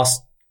the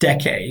last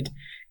decade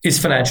is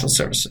financial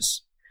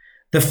services.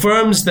 The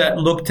firms that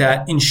looked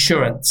at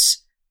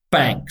insurance,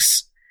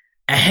 banks,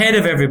 ahead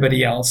of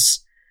everybody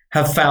else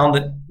have found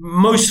that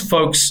most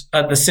folks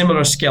at the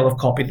similar scale have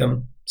copied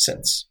them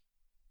since.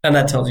 And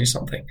that tells you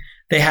something.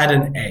 They had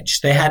an edge.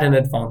 They had an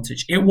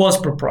advantage. It was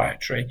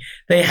proprietary.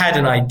 They had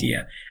an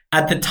idea.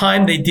 At the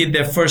time they did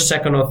their first,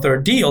 second, or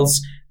third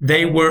deals,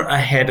 they were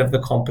ahead of the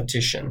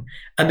competition.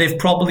 And they've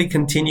probably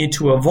continued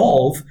to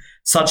evolve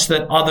such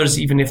that others,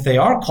 even if they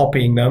are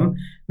copying them,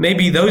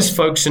 maybe those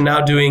folks are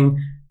now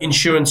doing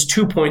insurance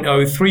 2.0,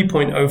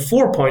 3.0,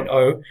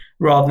 4.0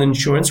 rather than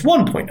insurance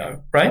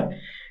 1.0, right?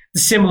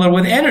 Similar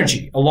with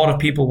energy. A lot of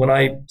people, when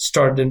I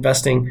started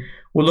investing,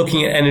 were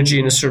looking at energy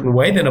in a certain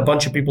way. Then a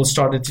bunch of people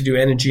started to do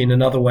energy in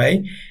another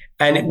way.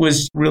 And it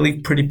was really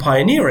pretty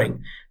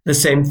pioneering. The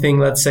same thing,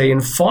 let's say, in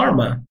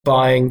pharma,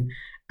 buying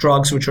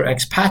drugs which are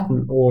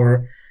ex-patent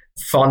or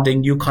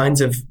funding new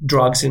kinds of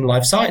drugs in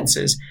life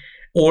sciences.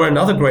 Or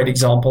another great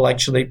example,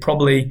 actually,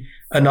 probably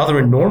another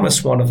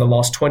enormous one of the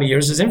last 20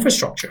 years is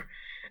infrastructure.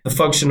 The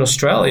folks in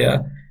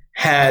Australia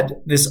had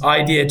this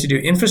idea to do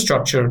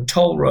infrastructure,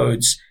 toll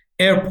roads,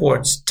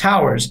 airports,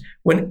 towers,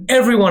 when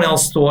everyone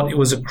else thought it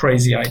was a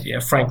crazy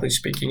idea, frankly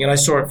speaking. And I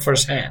saw it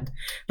firsthand.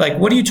 Like,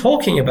 what are you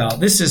talking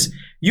about?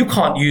 You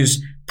can't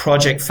use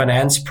project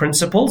finance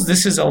principles.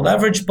 This is a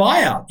leveraged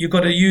buyout. You've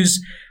got to use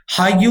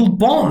high yield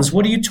bonds.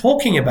 What are you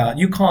talking about?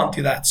 You can't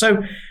do that.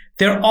 So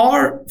there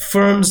are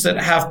firms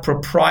that have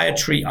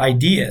proprietary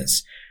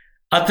ideas.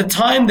 At the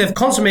time they've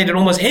consummated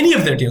almost any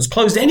of their deals,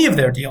 closed any of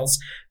their deals,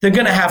 they're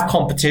going to have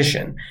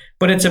competition.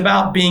 But it's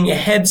about being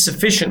ahead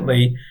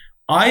sufficiently,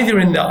 either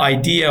in the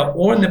idea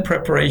or in the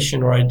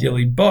preparation, or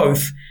ideally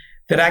both,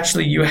 that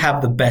actually you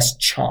have the best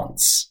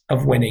chance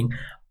of winning.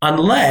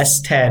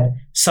 Unless, Ted,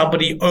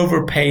 somebody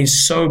overpays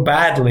so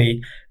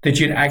badly that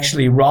you'd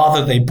actually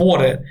rather they bought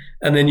it,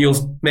 and then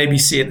you'll maybe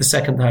see it the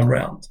second time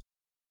round.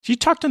 You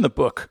talked in the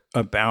book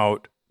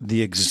about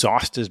the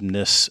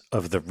exhaustiveness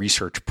of the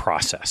research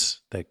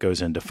process that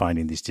goes into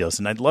finding these deals.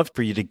 And I'd love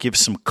for you to give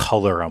some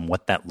color on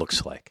what that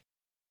looks like.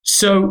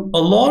 So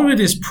a lot of it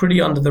is pretty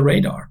under the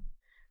radar.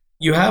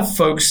 You have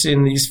folks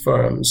in these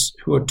firms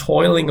who are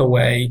toiling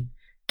away,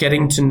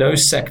 getting to know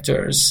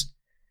sectors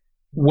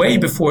way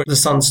before the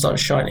sun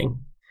starts shining.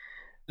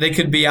 They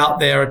could be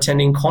out there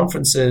attending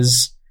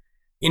conferences,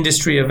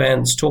 industry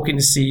events, talking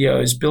to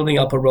CEOs, building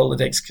up a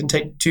Rolodex. Can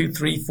take 2,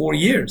 3, 4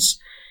 years.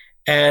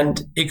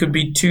 And it could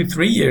be 2,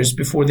 3 years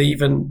before they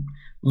even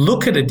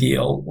look at a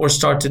deal or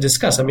start to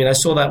discuss. I mean, I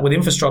saw that with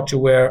infrastructure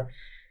where,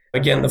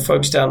 again, the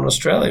folks down in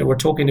Australia were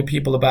talking to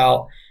people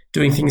about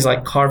doing things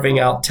like carving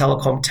out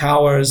telecom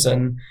towers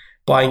and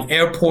buying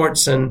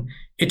airports. And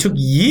it took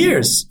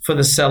years for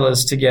the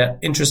sellers to get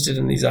interested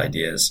in these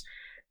ideas.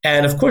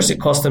 And of course,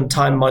 it cost them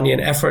time, money, and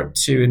effort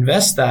to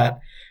invest that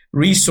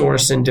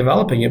resource in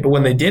developing it. But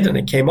when they did and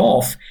it came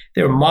off,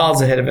 they were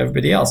miles ahead of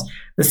everybody else.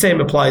 The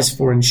same applies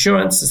for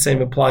insurance. The same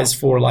applies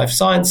for life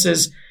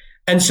sciences.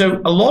 And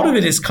so a lot of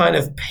it is kind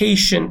of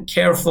patient,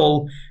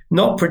 careful,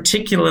 not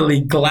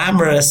particularly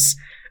glamorous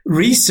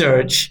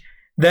research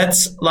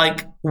that's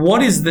like,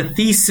 what is the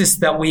thesis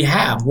that we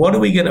have? What are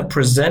we going to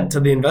present to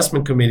the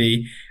investment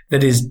committee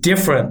that is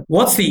different?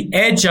 What's the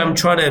edge I'm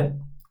trying to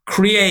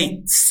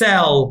create,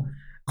 sell,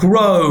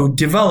 grow,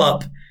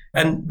 develop?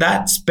 And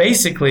that's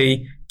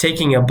basically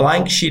taking a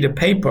blank sheet of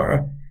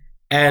paper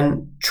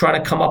and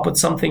trying to come up with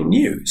something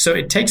new. So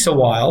it takes a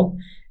while,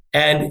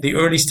 and the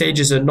early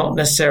stages are not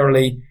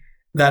necessarily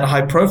that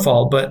high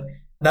profile, but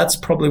that's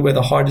probably where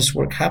the hardest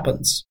work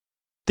happens.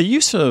 The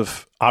use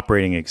of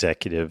operating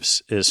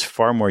executives is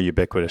far more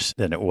ubiquitous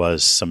than it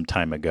was some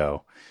time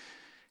ago.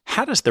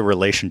 How does the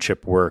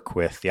relationship work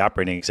with the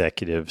operating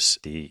executives,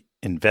 the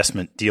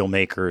investment deal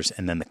makers,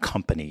 and then the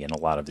company in a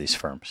lot of these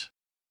firms?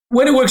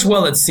 When it works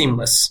well, it's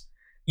seamless.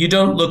 You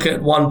don't look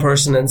at one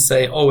person and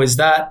say, oh, is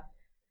that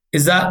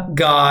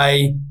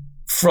guy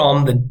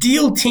from the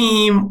deal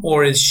team,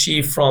 or is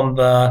she from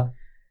the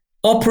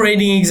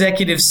operating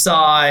executive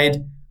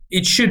side?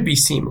 It should be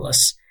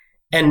seamless.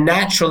 And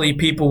naturally,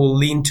 people will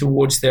lean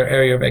towards their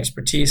area of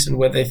expertise and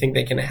where they think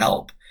they can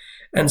help.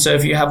 And so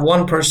if you have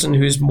one person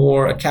who's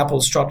more a capital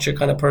structure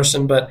kind of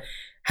person, but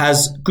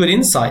has good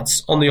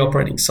insights on the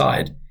operating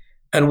side,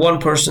 and one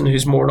person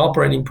who's more an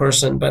operating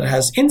person, but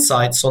has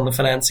insights on the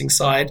financing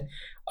side,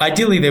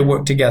 ideally they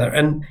work together.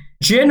 And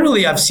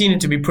generally, I've seen it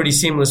to be pretty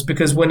seamless,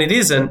 because when it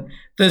isn't,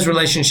 those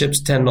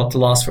relationships tend not to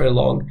last very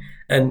long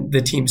and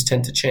the teams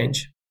tend to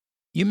change.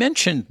 You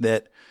mentioned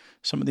that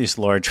some of these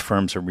large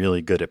firms are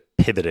really good at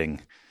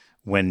pivoting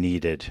when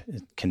needed,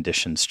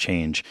 conditions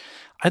change.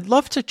 I'd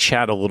love to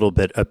chat a little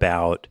bit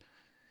about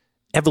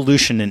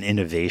evolution and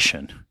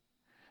innovation.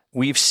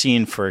 We've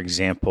seen, for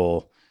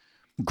example,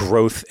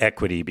 growth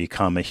equity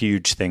become a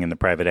huge thing in the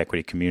private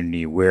equity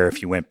community, where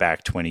if you went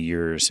back 20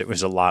 years, it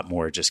was a lot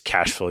more just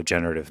cash flow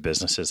generative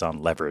businesses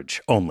on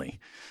leverage only.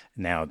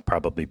 Now,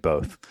 probably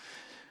both.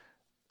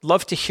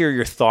 Love to hear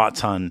your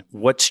thoughts on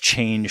what's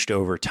changed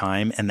over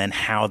time and then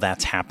how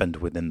that's happened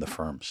within the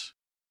firms.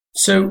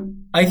 So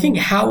I think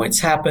how it's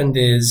happened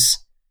is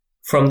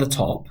from the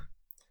top,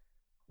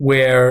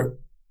 where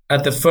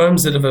at the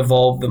firms that have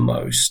evolved the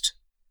most,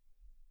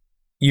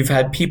 you've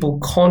had people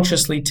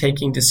consciously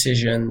taking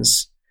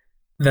decisions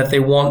that they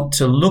want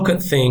to look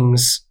at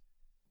things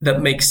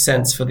that make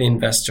sense for the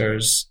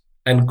investors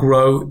and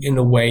grow in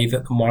a way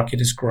that the market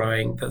is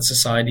growing, that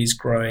society is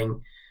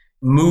growing,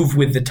 move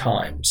with the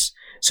times.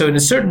 So in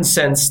a certain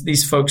sense,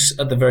 these folks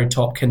at the very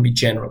top can be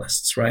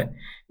generalists, right?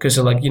 Because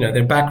they're like,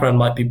 their background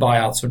might be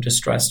buyouts or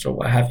distressed or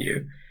what have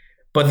you.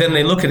 But then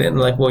they look at it and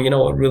like, well, you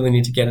know what, we really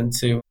need to get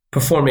into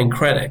performing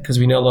credit, because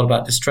we know a lot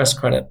about distressed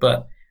credit,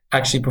 but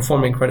actually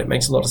performing credit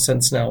makes a lot of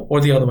sense now, or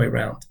the other way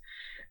around.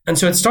 And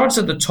so it starts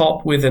at the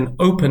top with an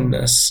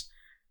openness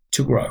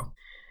to grow.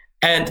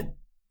 And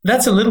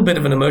that's a little bit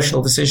of an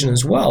emotional decision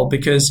as well,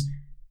 because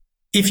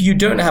if you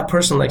don't have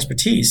personal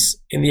expertise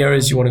in the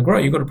areas you want to grow,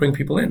 you've got to bring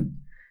people in.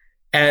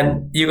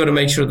 And you've got to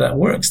make sure that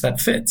works,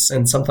 that fits.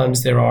 And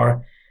sometimes there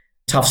are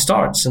tough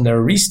starts and there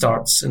are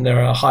restarts and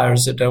there are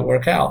hires that don't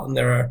work out and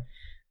there are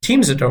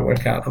teams that don't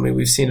work out. I mean,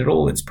 we've seen it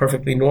all. It's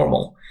perfectly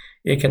normal.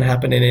 It can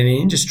happen in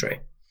any industry.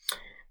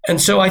 And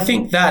so I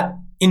think that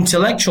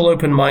intellectual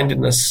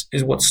open-mindedness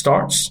is what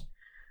starts.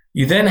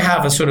 You then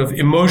have a sort of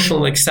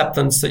emotional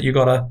acceptance that you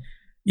got to,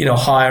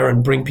 hire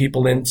and bring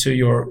people into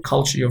your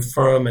culture, your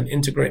firm, and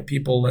integrate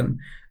people and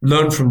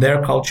learn from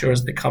their culture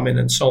as they come in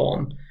and so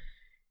on.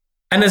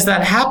 And as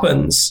that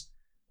happens,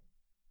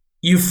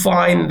 you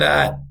find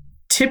that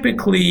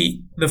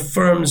typically the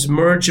firms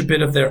merge a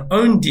bit of their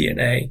own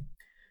DNA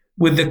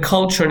with the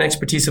culture and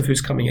expertise of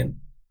who's coming in.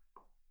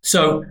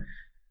 So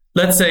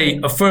let's say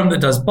a firm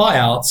that does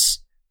buyouts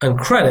and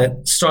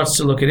credit starts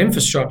to look at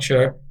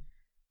infrastructure.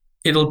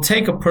 It'll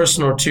take a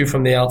person or two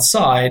from the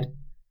outside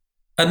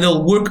and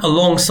they'll work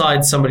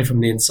alongside somebody from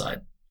the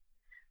inside.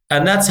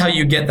 And that's how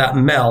you get that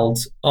meld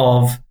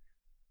of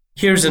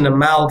here's an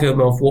amalgam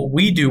of what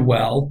we do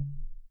well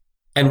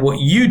and what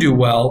you do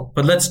well,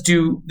 but let's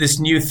do this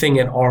new thing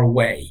in our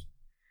way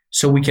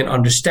so we can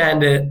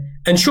understand it.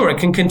 And sure, it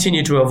can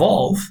continue to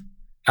evolve.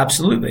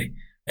 Absolutely.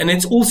 And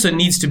it also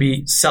needs to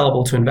be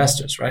sellable to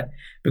investors, right?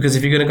 Because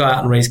if you're going to go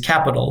out and raise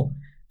capital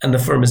and the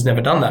firm has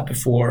never done that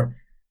before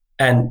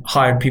and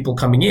hired people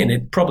coming in,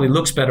 it probably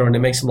looks better and it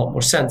makes a lot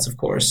more sense, of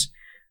course,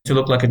 to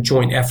look like a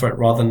joint effort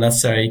rather than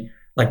necessarily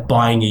like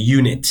buying a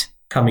unit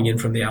coming in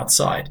from the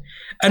outside.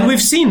 And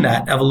we've seen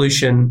that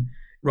evolution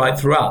right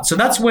throughout. So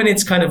that's when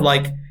it's kind of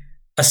like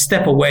a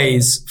step away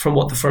from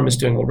what the firm is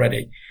doing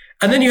already.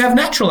 And then you have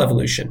natural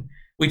evolution.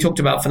 We talked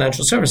about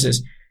financial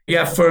services. You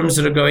have firms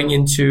that are going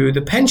into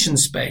the pension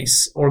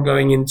space or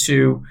going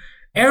into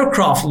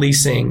aircraft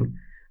leasing.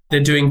 They're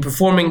doing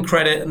performing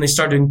credit and they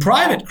start doing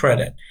private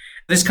credit.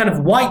 This kind of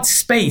white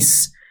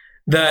space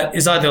that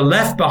is either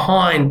left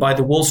behind by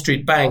the Wall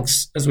Street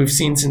banks, as we've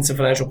seen since the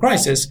financial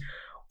crisis,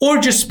 or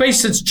just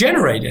space that's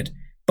generated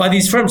by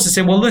these firms to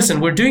say, well, listen,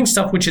 we're doing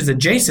stuff which is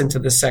adjacent to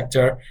this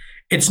sector.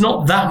 It's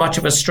not that much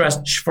of a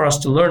stretch for us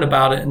to learn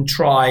about it and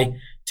try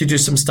to do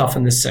some stuff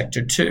in this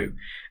sector too.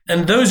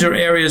 And those are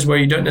areas where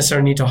you don't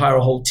necessarily need to hire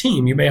a whole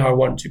team. You may hire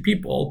 1 or 2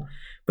 people,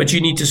 but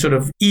you need to sort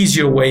of ease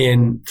your way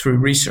in through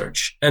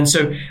research. And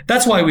so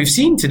that's why we've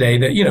seen today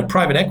that,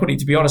 private equity,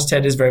 to be honest,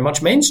 Ted, is very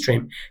much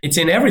mainstream. It's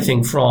in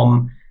everything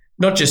from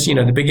not just,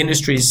 the big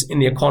industries in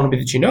the economy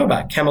that you know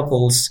about,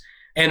 chemicals,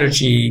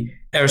 energy,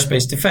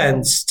 aerospace,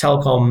 defense,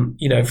 telecom,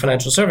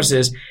 financial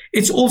services.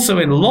 It's also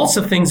in lots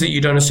of things that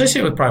you don't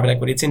associate with private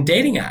equity. It's in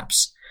dating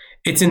apps.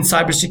 It's in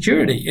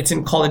cybersecurity. It's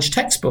in college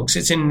textbooks.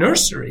 It's in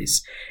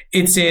nurseries.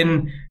 It's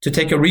in, to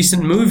take a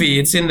recent movie,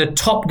 it's in the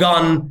Top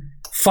Gun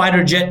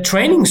fighter jet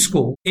training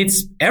school.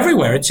 It's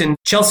everywhere. It's in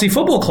Chelsea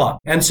Football Club.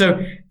 And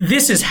so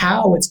this is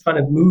how it's kind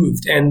of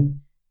moved. And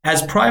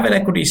as private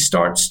equity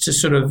starts to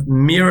sort of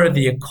mirror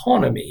the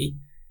economy,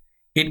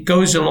 it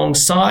goes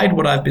alongside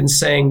what I've been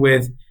saying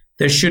with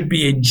there should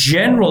be a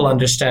general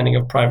understanding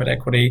of private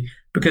equity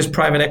because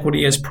private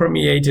equity has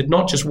permeated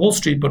not just Wall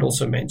Street, but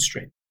also Main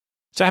Street.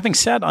 So having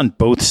sat on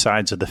both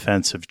sides of the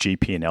fence of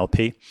GP and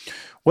LP,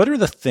 what are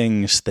the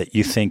things that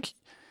you think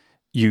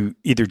you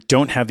either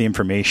don't have the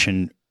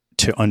information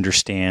to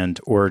understand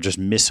or just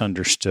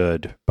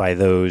misunderstood by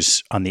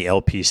those on the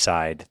LP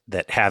side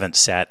that haven't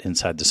sat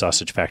inside the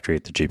sausage factory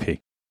at the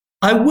GP?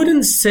 I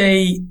wouldn't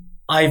say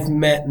I've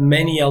met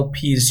many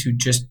LPs who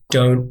just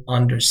don't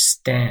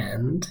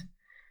understand,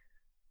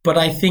 but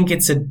I think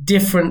it's a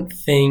different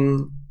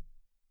thing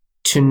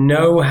to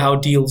know how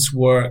deals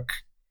work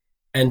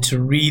and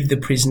to read the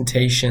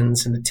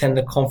presentations and attend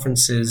the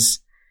conferences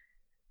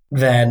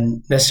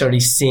than necessarily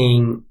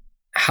seeing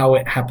how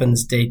it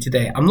happens day to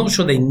day. I'm not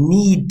sure they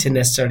need to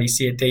necessarily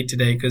see it day to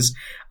day because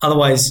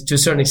otherwise, to a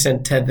certain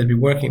extent, Ted, they'd be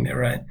working there,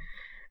 right?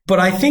 But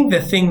I think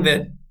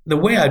the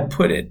way I'd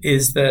put it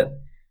is that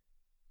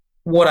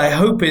what I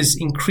hope is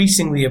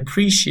increasingly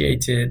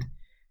appreciated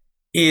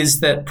is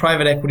that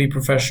private equity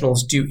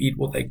professionals do eat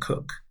what they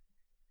cook.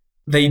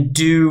 They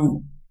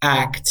do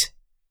act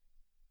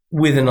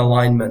with an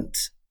alignment.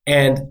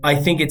 And I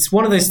think it's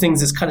one of those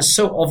things that's kind of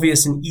so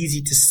obvious and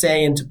easy to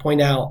say and to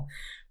point out,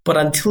 but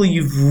until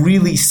you've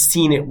really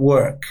seen it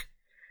work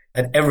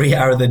at every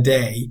hour of the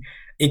day,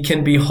 it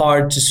can be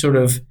hard to sort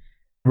of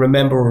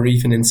remember or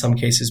even in some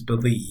cases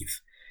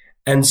believe.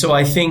 And so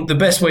I think the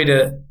best way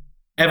to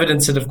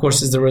evidence it, of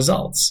course, is the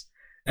results.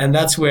 And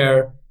that's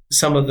where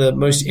some of the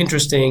most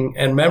interesting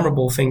and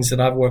memorable things that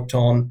I've worked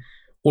on,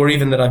 or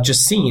even that I've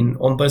just seen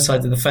on both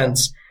sides of the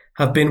fence,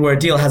 have been where a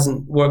deal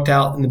hasn't worked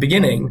out in the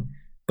beginning,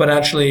 but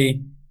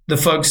actually the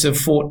folks have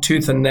fought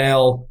tooth and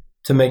nail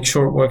to make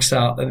sure it works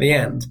out at the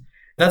end.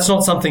 That's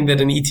not something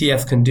that an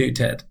ETF can do,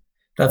 Ted.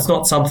 That's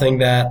not something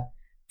that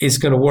is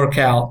going to work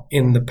out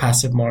in the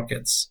passive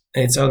markets.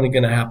 It's only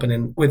going to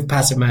happen with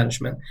passive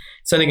management.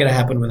 It's only going to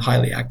happen with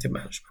highly active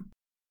management.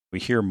 We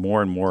hear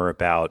more and more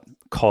about,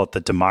 call it the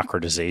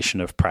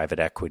democratization of private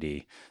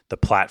equity, the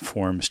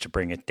platforms to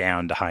bring it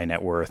down to high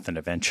net worth and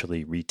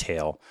eventually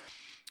retail.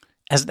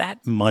 As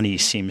that money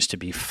seems to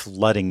be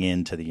flooding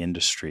into the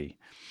industry,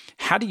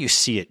 how do you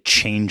see it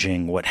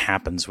changing what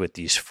happens with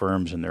these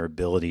firms and their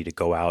ability to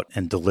go out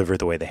and deliver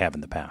the way they have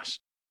in the past?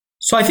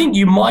 So I think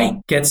you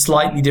might get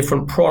slightly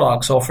different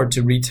products offered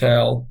to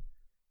retail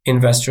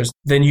investors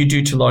than you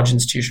do to large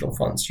institutional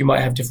funds. You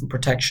might have different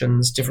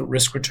protections, different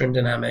risk return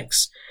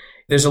dynamics.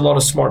 There's a lot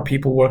of smart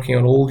people working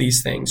on all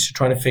these things to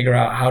try to figure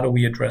out how do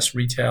we address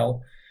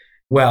retail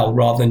well,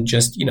 rather than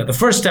just, the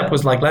first step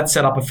was like, let's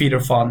set up a feeder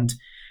fund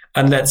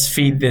and let's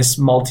feed this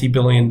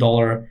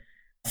multi-billion-dollar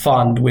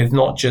fund with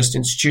not just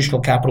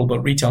institutional capital, but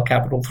retail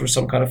capital through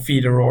some kind of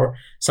feeder or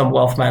some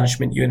wealth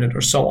management unit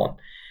or so on.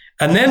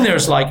 And then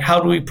there's like, how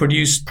do we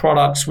produce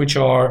products which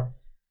are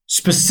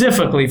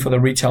specifically for the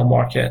retail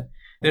market?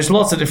 There's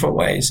lots of different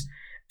ways.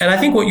 And I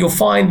think what you'll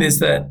find is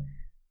that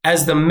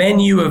as the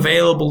menu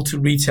available to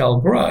retail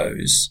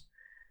grows,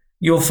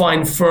 you'll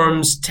find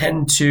firms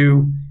tend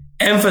to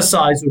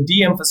emphasize or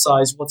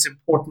de-emphasize what's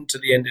important to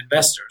the end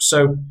investor.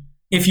 So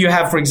if you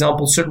have, for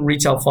example, certain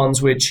retail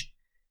funds which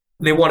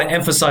they want to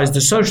emphasize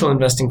the social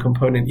investing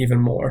component even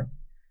more,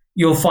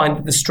 you'll find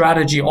that the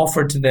strategy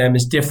offered to them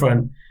is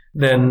different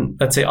than,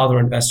 let's say, other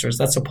investors.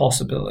 That's a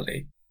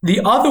possibility.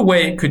 The other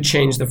way it could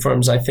change the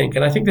firms, I think,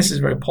 and I think this is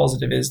very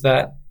positive, is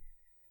that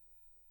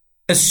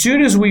as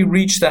soon as we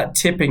reach that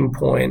tipping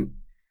point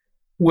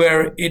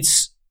where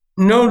it's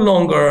no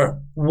longer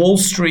Wall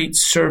Street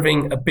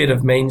serving a bit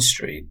of Main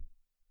Street,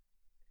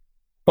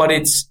 but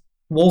it's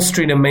Wall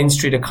Street and Main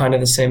Street are kind of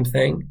the same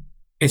thing.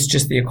 It's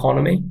just the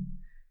economy.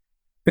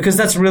 Because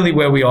that's really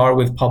where we are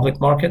with public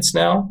markets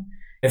now.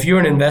 If you're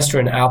an investor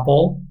in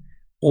Apple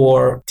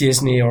or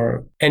Disney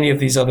or any of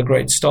these other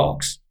great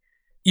stocks,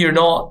 you're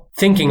not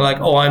thinking like,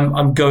 oh,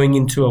 I'm going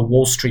into a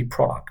Wall Street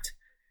product.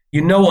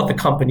 You know what the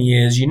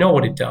company is, you know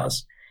what it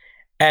does.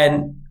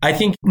 And I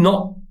think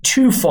not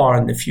too far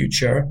in the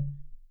future,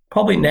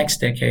 probably next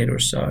decade or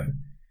so,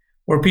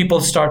 where people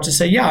start to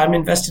say, yeah, I'm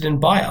invested in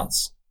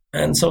buyouts.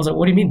 And someone's like,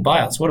 what do you mean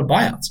buyouts? What are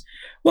buyouts?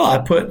 Well, I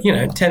put,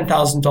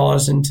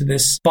 $10,000 into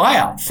this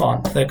buyout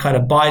fund that kind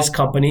of buys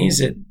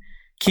companies. It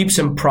keeps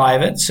them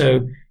private,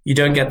 so you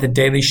don't get the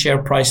daily share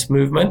price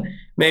movement.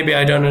 Maybe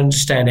I don't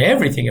understand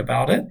everything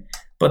about it,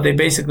 but they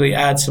basically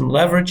add some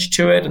leverage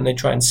to it and they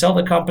try and sell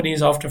the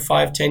companies after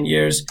 5-10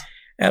 years.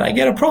 And I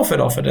get a profit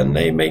off it and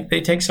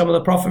they take some of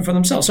the profit for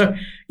themselves. So,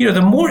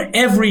 the more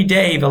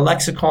everyday the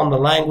lexicon, the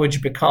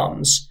language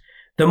becomes,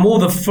 the more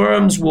the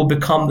firms will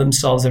become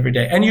themselves every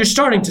day. And you're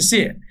starting to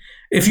see it.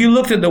 If you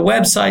looked at the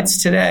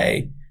websites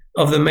today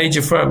of the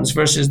major firms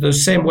versus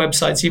those same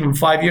websites even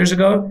 5 years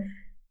ago,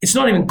 it's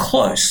not even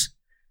close.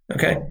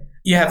 Okay.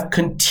 You have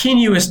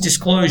continuous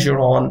disclosure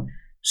on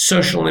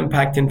social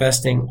impact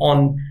investing,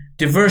 on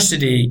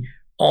diversity,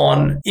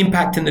 on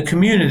impact in the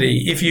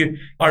community.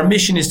 Our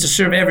mission is to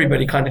serve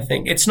everybody kind of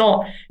thing. It's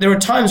not, there were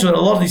times when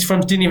a lot of these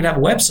firms didn't even have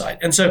a website.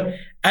 And so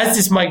as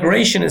this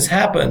migration has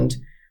happened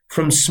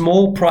from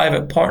small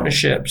private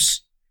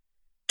partnerships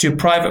to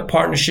private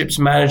partnerships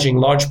managing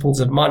large pools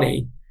of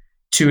money,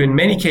 to in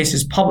many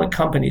cases public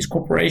companies,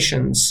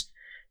 corporations,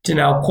 to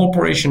now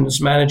corporations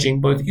managing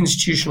both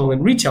institutional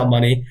and retail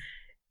money,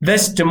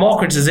 this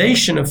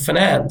democratization of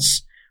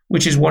finance,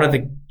 which is one of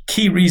the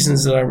key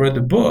reasons that I wrote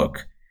the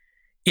book,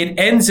 it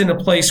ends in a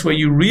place where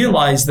you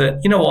realize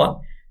that,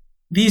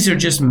 these are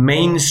just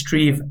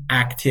mainstream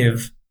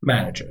active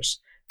managers.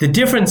 The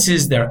difference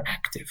is they're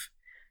active.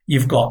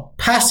 You've got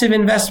passive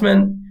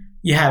investment,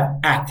 you have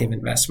active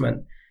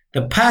investment.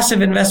 The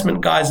passive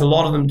investment guys, a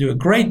lot of them do a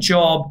great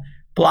job,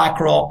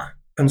 BlackRock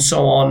and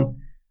so on,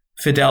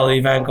 Fidelity,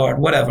 Vanguard,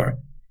 whatever.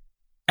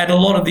 And a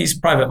lot of these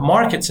private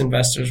markets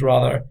investors,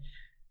 rather,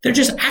 they're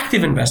just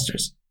active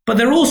investors, but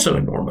they're also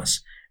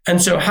enormous.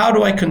 And so how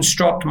do I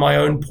construct my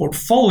own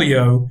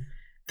portfolio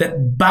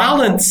that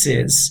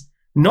balances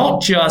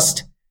not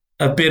just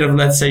a bit of,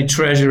 let's say,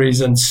 treasuries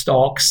and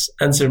stocks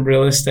and some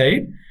real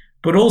estate,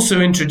 but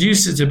also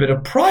introduces a bit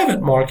of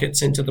private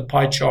markets into the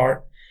pie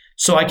chart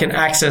so I can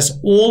access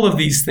all of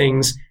these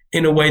things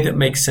in a way that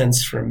makes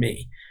sense for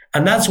me.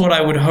 And that's what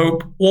I would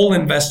hope all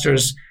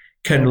investors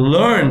can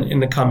learn in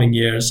the coming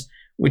years,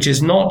 which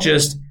is not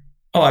just,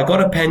 oh, I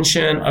got a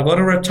pension, I got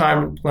a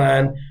retirement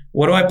plan.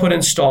 What do I put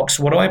in stocks?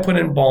 What do I put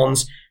in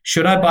bonds?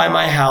 Should I buy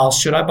my house?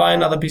 Should I buy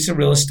another piece of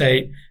real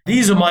estate?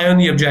 These are my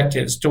only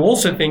objectives. To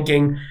also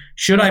thinking,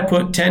 should I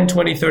put 10,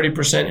 20,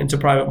 30% into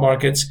private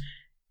markets?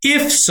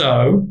 If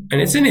so,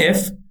 and it's an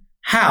if,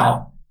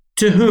 how?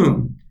 To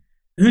whom?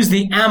 Who's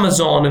the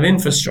Amazon of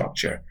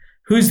infrastructure?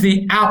 Who's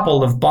the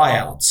Apple of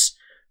buyouts?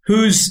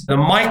 Who's the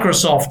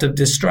Microsoft of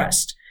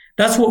distressed?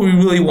 That's what we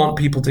really want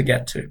people to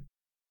get to.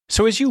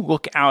 So as you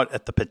look out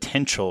at the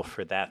potential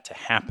for that to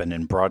happen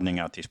and broadening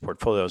out these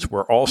portfolios,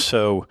 we're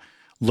also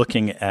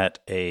looking at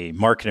a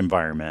market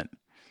environment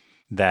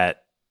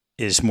that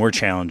is more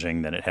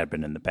challenging than it had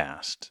been in the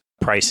past.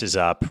 Prices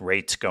up,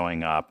 rates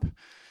going up,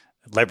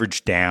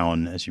 leverage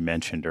down, as you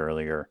mentioned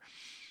earlier.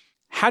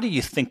 How do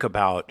you think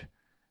about,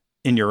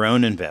 in your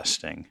own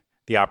investing,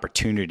 the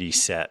opportunity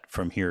set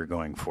from here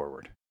going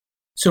forward?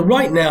 So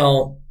right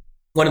now,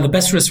 one of the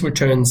best risk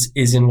returns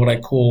is in what I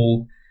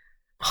call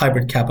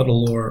hybrid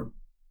capital, or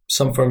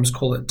some firms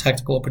call it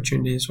tactical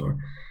opportunities, or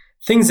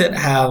things that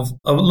have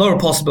a lower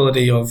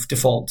possibility of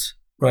default,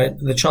 right?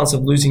 The chance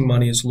of losing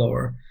money is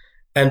lower,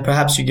 and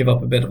perhaps you give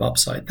up a bit of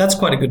upside. That's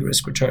quite a good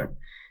risk return.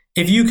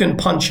 If you can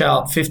punch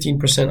out 15%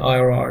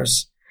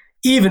 IRRs,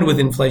 even with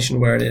inflation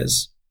where it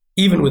is,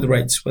 even with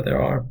rates where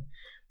there are,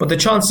 but the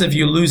chance of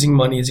you losing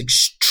money is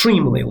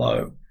extremely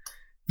low,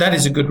 that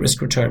is a good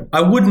risk return.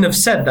 I wouldn't have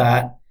said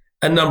that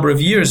a number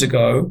of years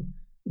ago,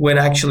 when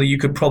actually you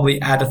could probably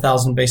add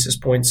 1,000 basis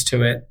points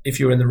to it if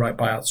you're in the right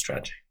buyout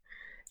strategy.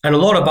 And a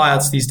lot of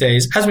buyouts these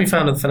days, as we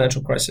found in the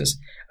financial crisis,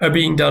 are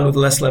being done with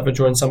less leverage,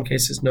 or in some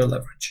cases, no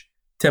leverage,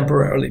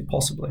 temporarily,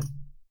 possibly.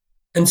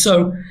 And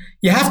so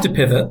you have to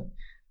pivot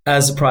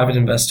as a private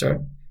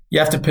investor. You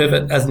have to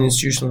pivot as an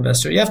institutional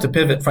investor. You have to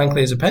pivot,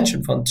 frankly, as a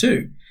pension fund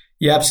too.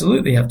 You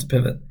absolutely have to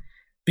pivot,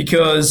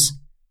 because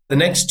the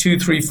next 2,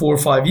 3, 4,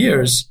 5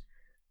 years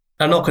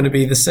are not going to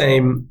be the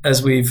same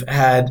as we've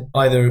had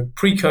either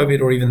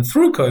pre-COVID or even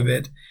through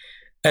COVID.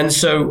 And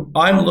so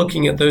I'm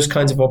looking at those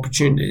kinds of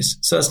opportunities.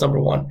 So that's number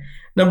one.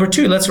 Number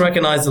two, let's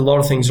recognize that a lot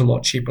of things are a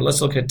lot cheaper.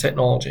 Let's look at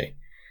technology.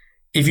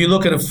 If you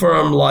look at a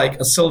firm like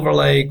a Silver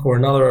Lake or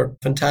another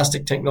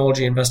fantastic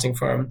technology investing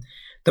firm,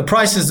 the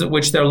prices at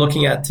which they're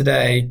looking at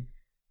today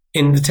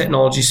in the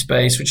technology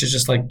space, which is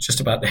just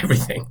about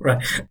everything,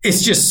 right?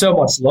 It's just so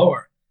much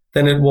lower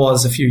than it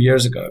was a few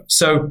years ago.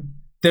 So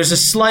there's a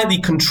slightly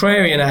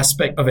contrarian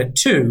aspect of it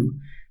too,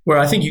 where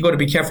I think you've got to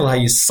be careful how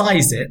you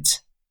size it.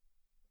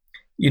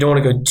 You don't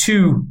want to go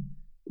too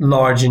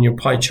large in your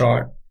pie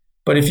chart.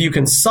 But if you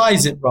can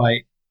size it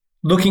right,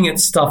 looking at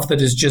stuff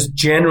that is just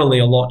generally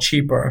a lot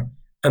cheaper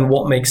and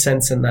what makes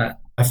sense in that,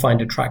 I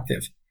find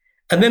attractive.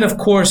 And then, of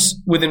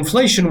course, with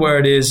inflation where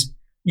it is,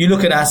 you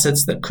look at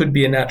assets that could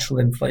be a natural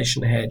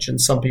inflation hedge.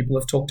 And some people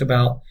have talked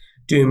about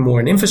doing more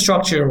in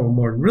infrastructure or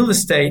more in real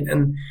estate.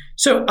 And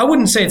so I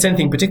wouldn't say it's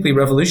anything particularly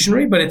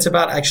revolutionary, but it's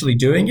about actually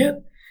doing it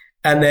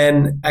and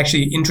then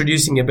actually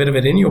introducing a bit of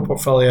it in your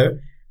portfolio.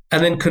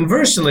 And then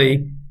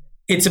conversely,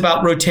 it's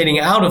about rotating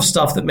out of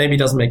stuff that maybe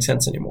doesn't make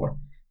sense anymore.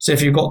 So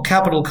if you've got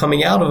capital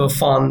coming out of a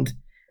fund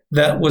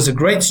that was a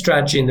great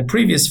strategy in the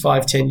previous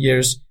 5, 10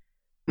 years,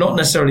 not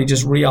necessarily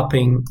just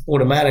re-upping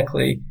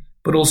automatically,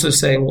 but also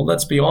saying, well,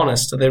 let's be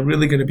honest, are they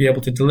really going to be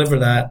able to deliver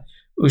that?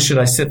 Or should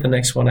I sit the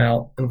next one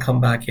out and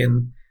come back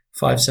in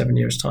 5, 7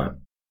 years'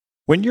 time?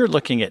 When you're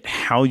looking at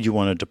how you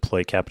want to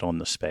deploy capital in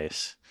the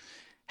space,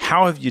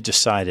 how have you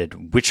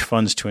decided which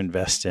funds to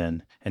invest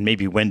in, and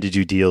maybe when to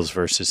do deals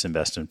versus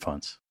invest in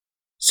funds?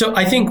 So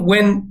I think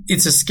when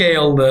it's a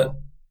scale that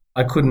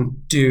I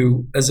couldn't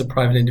do as a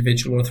private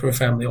individual or through a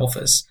family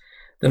office,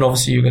 then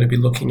obviously you're going to be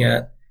looking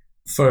at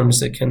firms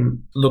that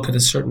can look at a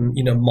certain,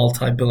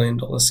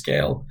 multi-billion-dollar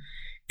scale.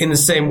 In the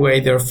same way,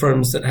 there are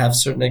firms that have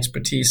certain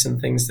expertise in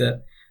things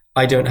that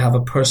I don't have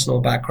a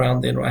personal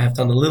background in, or I have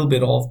done a little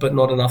bit of, but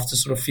not enough to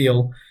sort of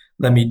feel,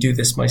 let me do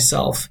this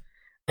myself.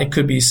 It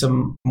could be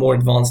some more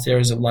advanced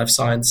areas of life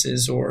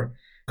sciences or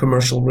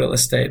commercial real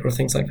estate or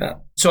things like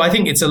that. So I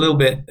think it's a little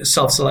bit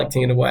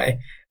self-selecting in a way.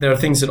 There are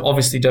things that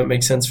obviously don't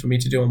make sense for me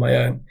to do on my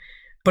own.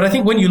 But I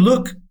think when you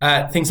look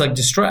at things like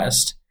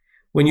distressed,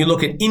 when you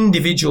look at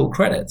individual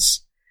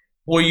credits,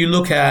 or you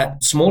look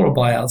at smaller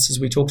buyouts, as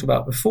we talked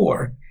about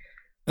before,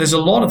 there's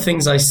a lot of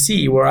things I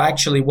see where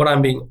actually what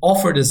I'm being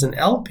offered as an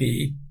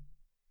LP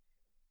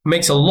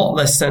makes a lot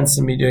less sense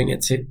than me doing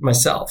it to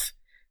myself.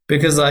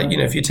 Because,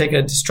 if you take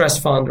a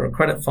distressed fund or a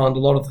credit fund, a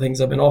lot of the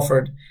things I've been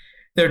offered,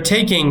 they're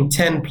taking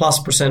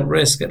 10+%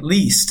 risk at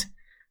least,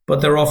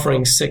 but they're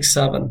offering 6,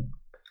 7.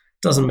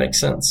 Doesn't make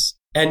sense.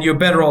 And you're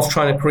better off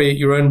trying to create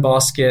your own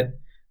basket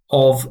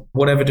of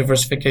whatever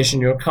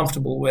diversification you're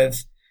comfortable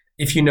with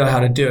if you know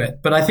how to do it.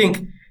 But I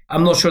think,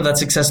 I'm not sure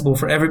that's accessible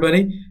for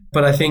everybody,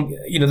 but I think,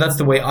 that's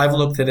the way I've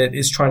looked at it,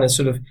 is trying to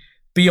sort of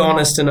be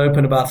honest and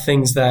open about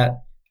things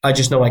that I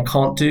just know I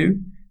can't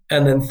do.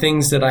 And then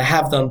things that I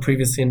have done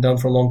previously and done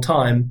for a long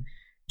time,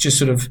 just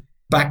sort of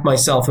back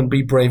myself and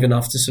be brave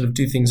enough to sort of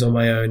do things on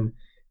my own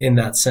in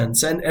that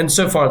sense. And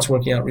so far it's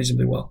working out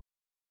reasonably well.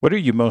 What are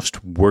you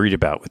most worried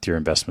about with your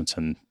investments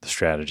and the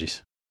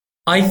strategies?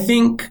 I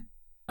think,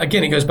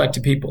 again, it goes back to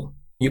people.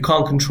 You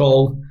can't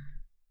control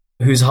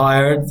who's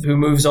hired, who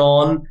moves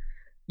on.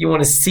 You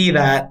want to see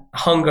that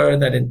hunger,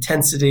 that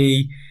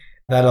intensity,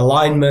 that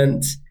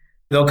alignment.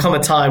 There'll come a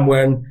time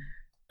when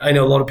I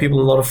know a lot of people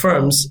in a lot of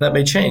firms that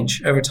may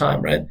change over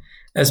time, right?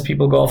 As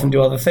people go off and do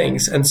other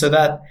things. And so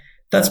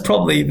that's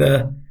probably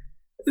the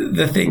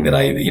thing that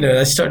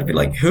I start to be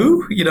like,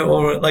 who,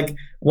 or like,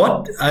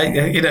 what? I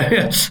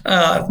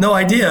have no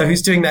idea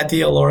who's doing that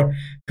deal or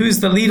who's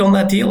the lead on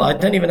that deal. I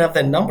don't even have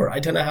their number. I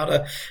don't know how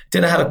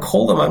to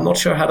call them. I'm not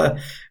sure how to.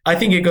 I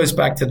think it goes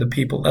back to the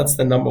people. That's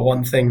the number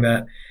one thing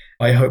that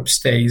I hope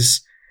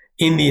stays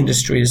in the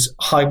industry, is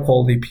high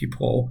quality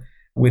people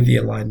with the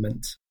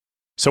alignment.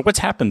 So what's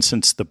happened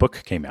since the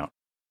book came out?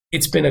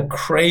 It's been a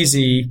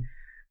crazy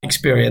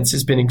experience.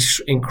 It's been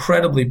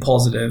incredibly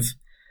positive.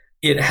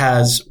 It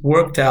has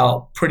worked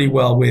out pretty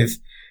well, with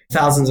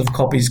thousands of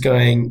copies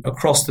going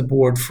across the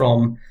board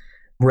from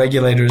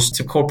regulators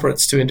to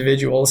corporates to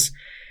individuals.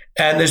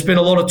 And there's been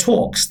a lot of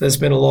talks. There's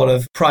been a lot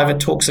of private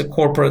talks at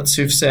corporates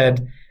who've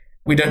said,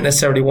 we don't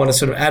necessarily want to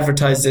sort of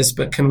advertise this,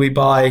 but can we'll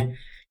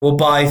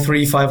buy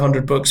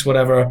 500 books,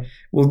 whatever.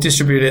 We'll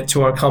distribute it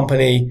to our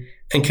company.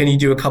 And can you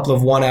do a couple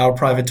of 1-hour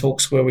private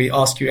talks where we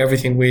ask you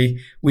everything we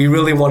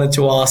really wanted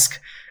to ask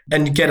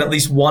and get at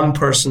least one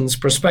person's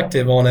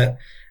perspective on it,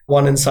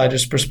 one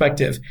insider's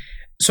perspective.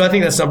 So I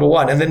think that's number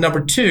one. And then number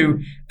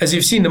two, as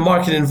you've seen, the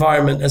market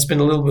environment has been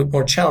a little bit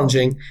more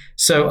challenging.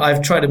 So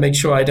I've tried to make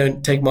sure I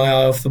don't take my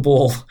eye off the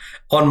ball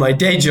on my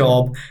day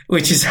job,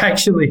 which is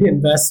actually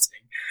investing.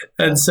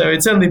 And so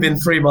it's only been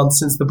 3 months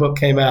since the book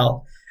came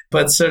out,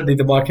 but certainly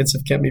the markets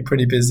have kept me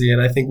pretty busy,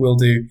 and I think will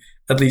do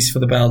at least for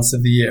the balance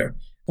of the year.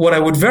 What I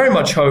would very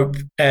much hope,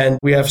 and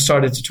we have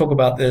started to talk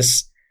about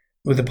this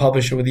with the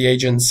publisher, with the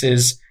agents,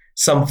 is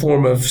some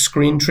form of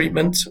screen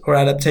treatment or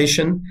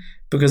adaptation,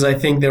 because I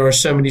think there are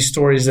so many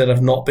stories that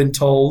have not been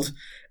told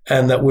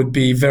and that would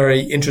be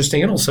very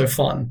interesting and also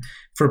fun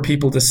for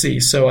people to see.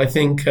 So I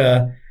think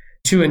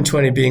 2 and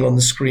 20 being on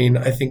the screen,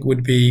 I think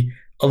would be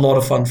a lot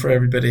of fun for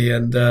everybody,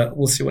 and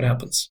we'll see what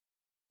happens.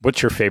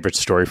 What's your favorite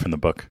story from the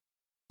book?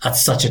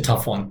 That's such a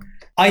tough one.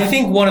 I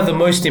think one of the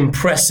most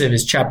impressive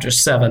is chapter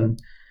 7,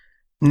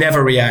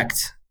 Never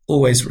React,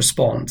 Always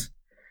Respond.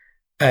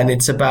 And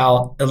it's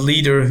about a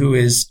leader who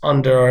is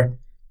under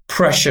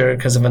pressure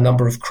because of a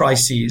number of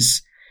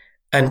crises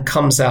and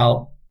comes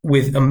out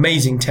with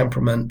amazing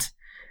temperament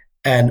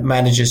and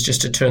manages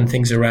just to turn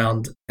things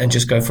around and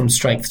just go from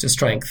strength to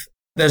strength.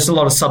 There's a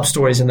lot of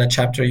sub-stories in that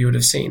chapter you would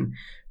have seen,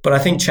 but I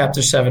think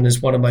chapter 7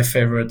 is one of my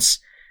favorites.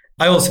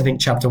 I also think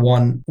chapter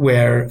 1,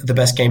 where The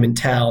Best Game in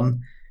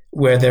Town,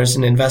 where there's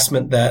an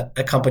investment that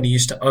a company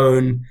used to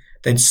own,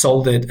 they'd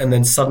sold it, and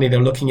then suddenly they're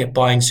looking at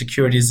buying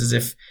securities as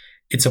if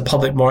it's a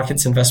public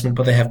markets investment,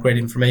 but they have great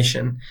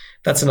information.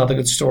 That's another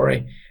good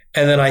story.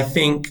 And then I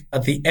think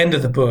at the end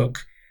of the book,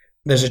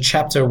 there's a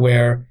chapter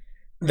where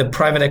the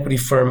private equity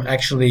firm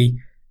actually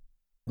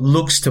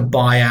looks to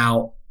buy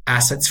out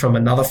assets from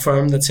another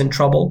firm that's in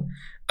trouble.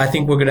 I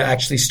think we're going to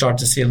actually start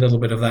to see a little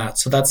bit of that.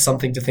 So that's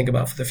something to think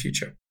about for the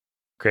future.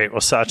 Great.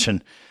 Well,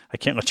 Sachin, I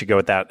can't let you go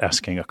without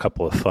asking a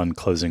couple of fun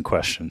closing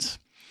questions.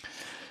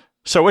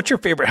 So what's your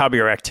favorite hobby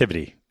or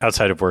activity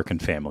outside of work and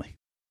family?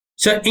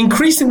 So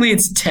increasingly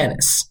it's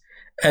tennis.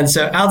 And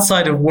so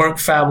outside of work,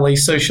 family,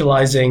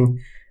 socializing,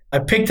 I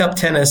picked up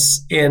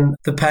tennis in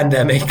the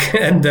pandemic,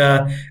 and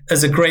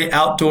as a great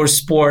outdoor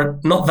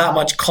sport, not that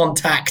much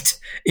contact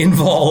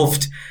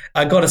involved.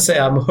 I got to say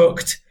I'm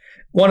hooked.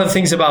 One of the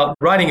things about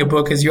writing a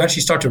book is you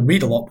actually start to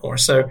read a lot more.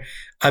 So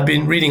I've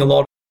been reading a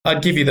lot.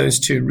 I'd give you those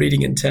two,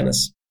 reading and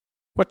tennis.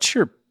 What's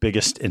your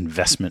biggest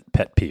investment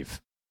pet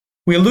peeve?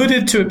 We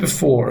alluded to it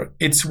before.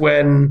 It's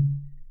when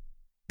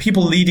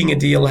people leading a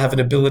deal have an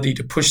ability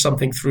to push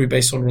something through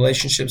based on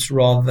relationships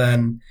rather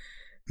than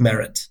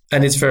merit.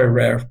 And it's very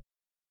rare.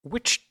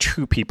 Which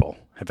 2 people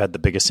have had the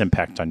biggest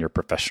impact on your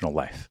professional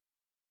life?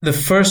 The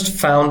first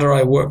founder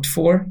I worked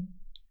for,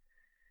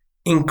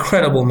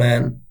 incredible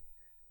man,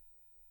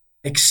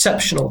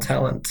 exceptional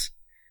talent.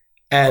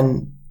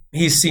 And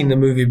he's seen the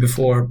movie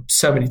before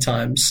so many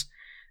times.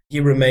 He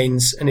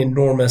remains an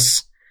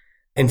enormous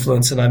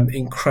influence, and I'm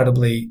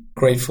incredibly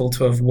grateful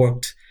to have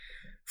worked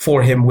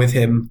for him,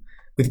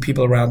 with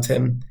people around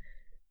him.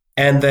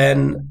 And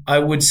then I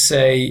would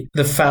say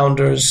the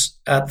founders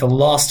at the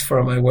last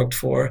firm I worked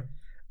for,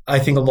 I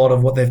think a lot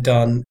of what they've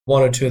done,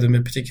 1 or 2 of them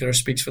in particular,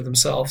 speaks for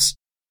themselves.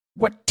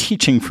 What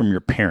teaching from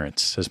your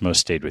parents has most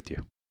stayed with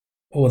you?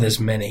 Oh, there's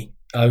many.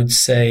 I would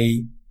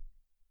say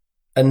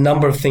a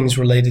number of things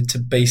related to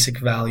basic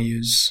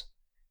values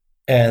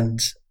and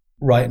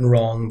right and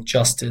wrong,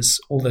 justice,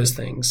 all those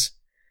things.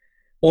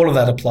 All of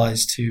that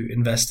applies to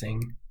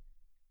investing.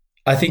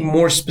 I think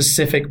more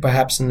specific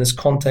perhaps in this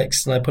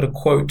context, and I put a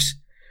quote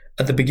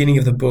at the beginning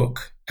of the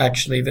book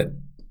actually that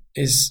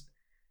is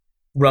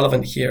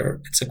relevant here.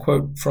 It's a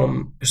quote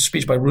from a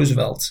speech by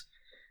Roosevelt.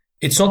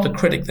 It's not the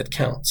critic that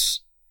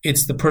counts.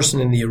 It's the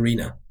person in the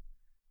arena.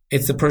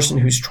 It's the person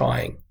who's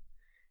trying.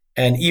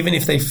 And even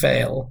if they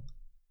fail,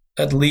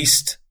 at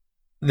least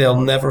they'll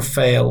never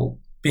fail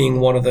being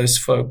one of those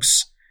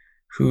folks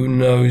who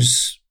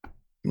knows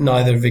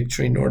neither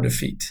victory nor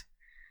defeat.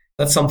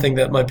 That's something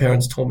that my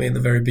parents told me in the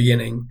very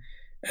beginning.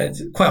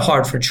 It's quite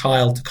hard for a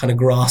child to kind of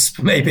grasp,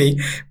 maybe.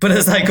 But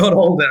as I got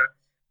older,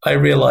 I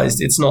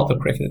realized it's not the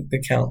cricket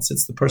that counts.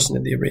 It's the person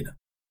in the arena.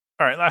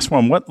 All right, last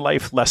one. What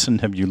life lesson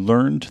have you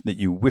learned that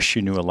you wish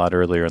you knew a lot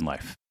earlier in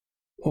life?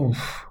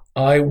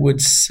 I would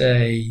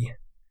say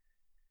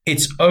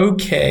it's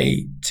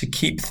okay to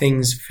keep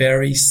things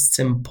very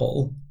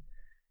simple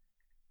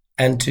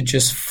and to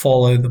just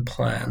follow the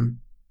plan.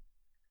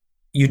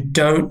 You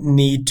don't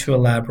need to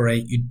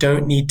elaborate. You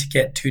don't need to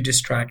get too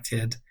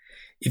distracted.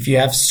 If you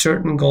have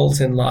certain goals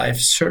in life,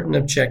 certain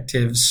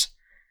objectives,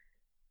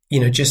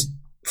 just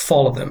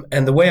follow them.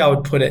 And the way I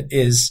would put it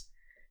is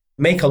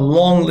make a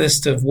long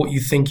list of what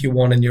you think you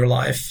want in your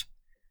life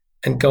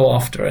and go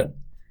after it.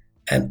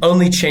 And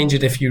only change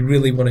it if you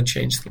really want to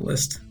change the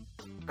list.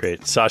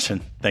 Great.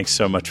 Sachin, thanks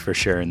so much for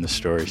sharing the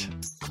stories.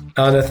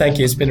 No, thank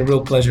you. It's been a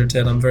real pleasure,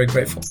 Ted. I'm very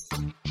grateful.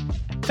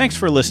 Thanks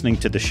for listening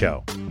to the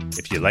show.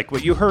 If you like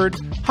what you heard,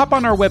 hop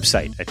on our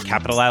website at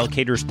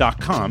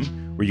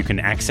capitalallocators.com, where you can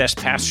access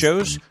past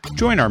shows,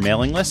 join our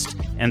mailing list,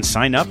 and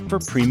sign up for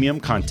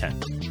premium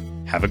content.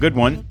 Have a good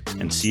one,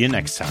 and see you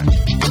next time.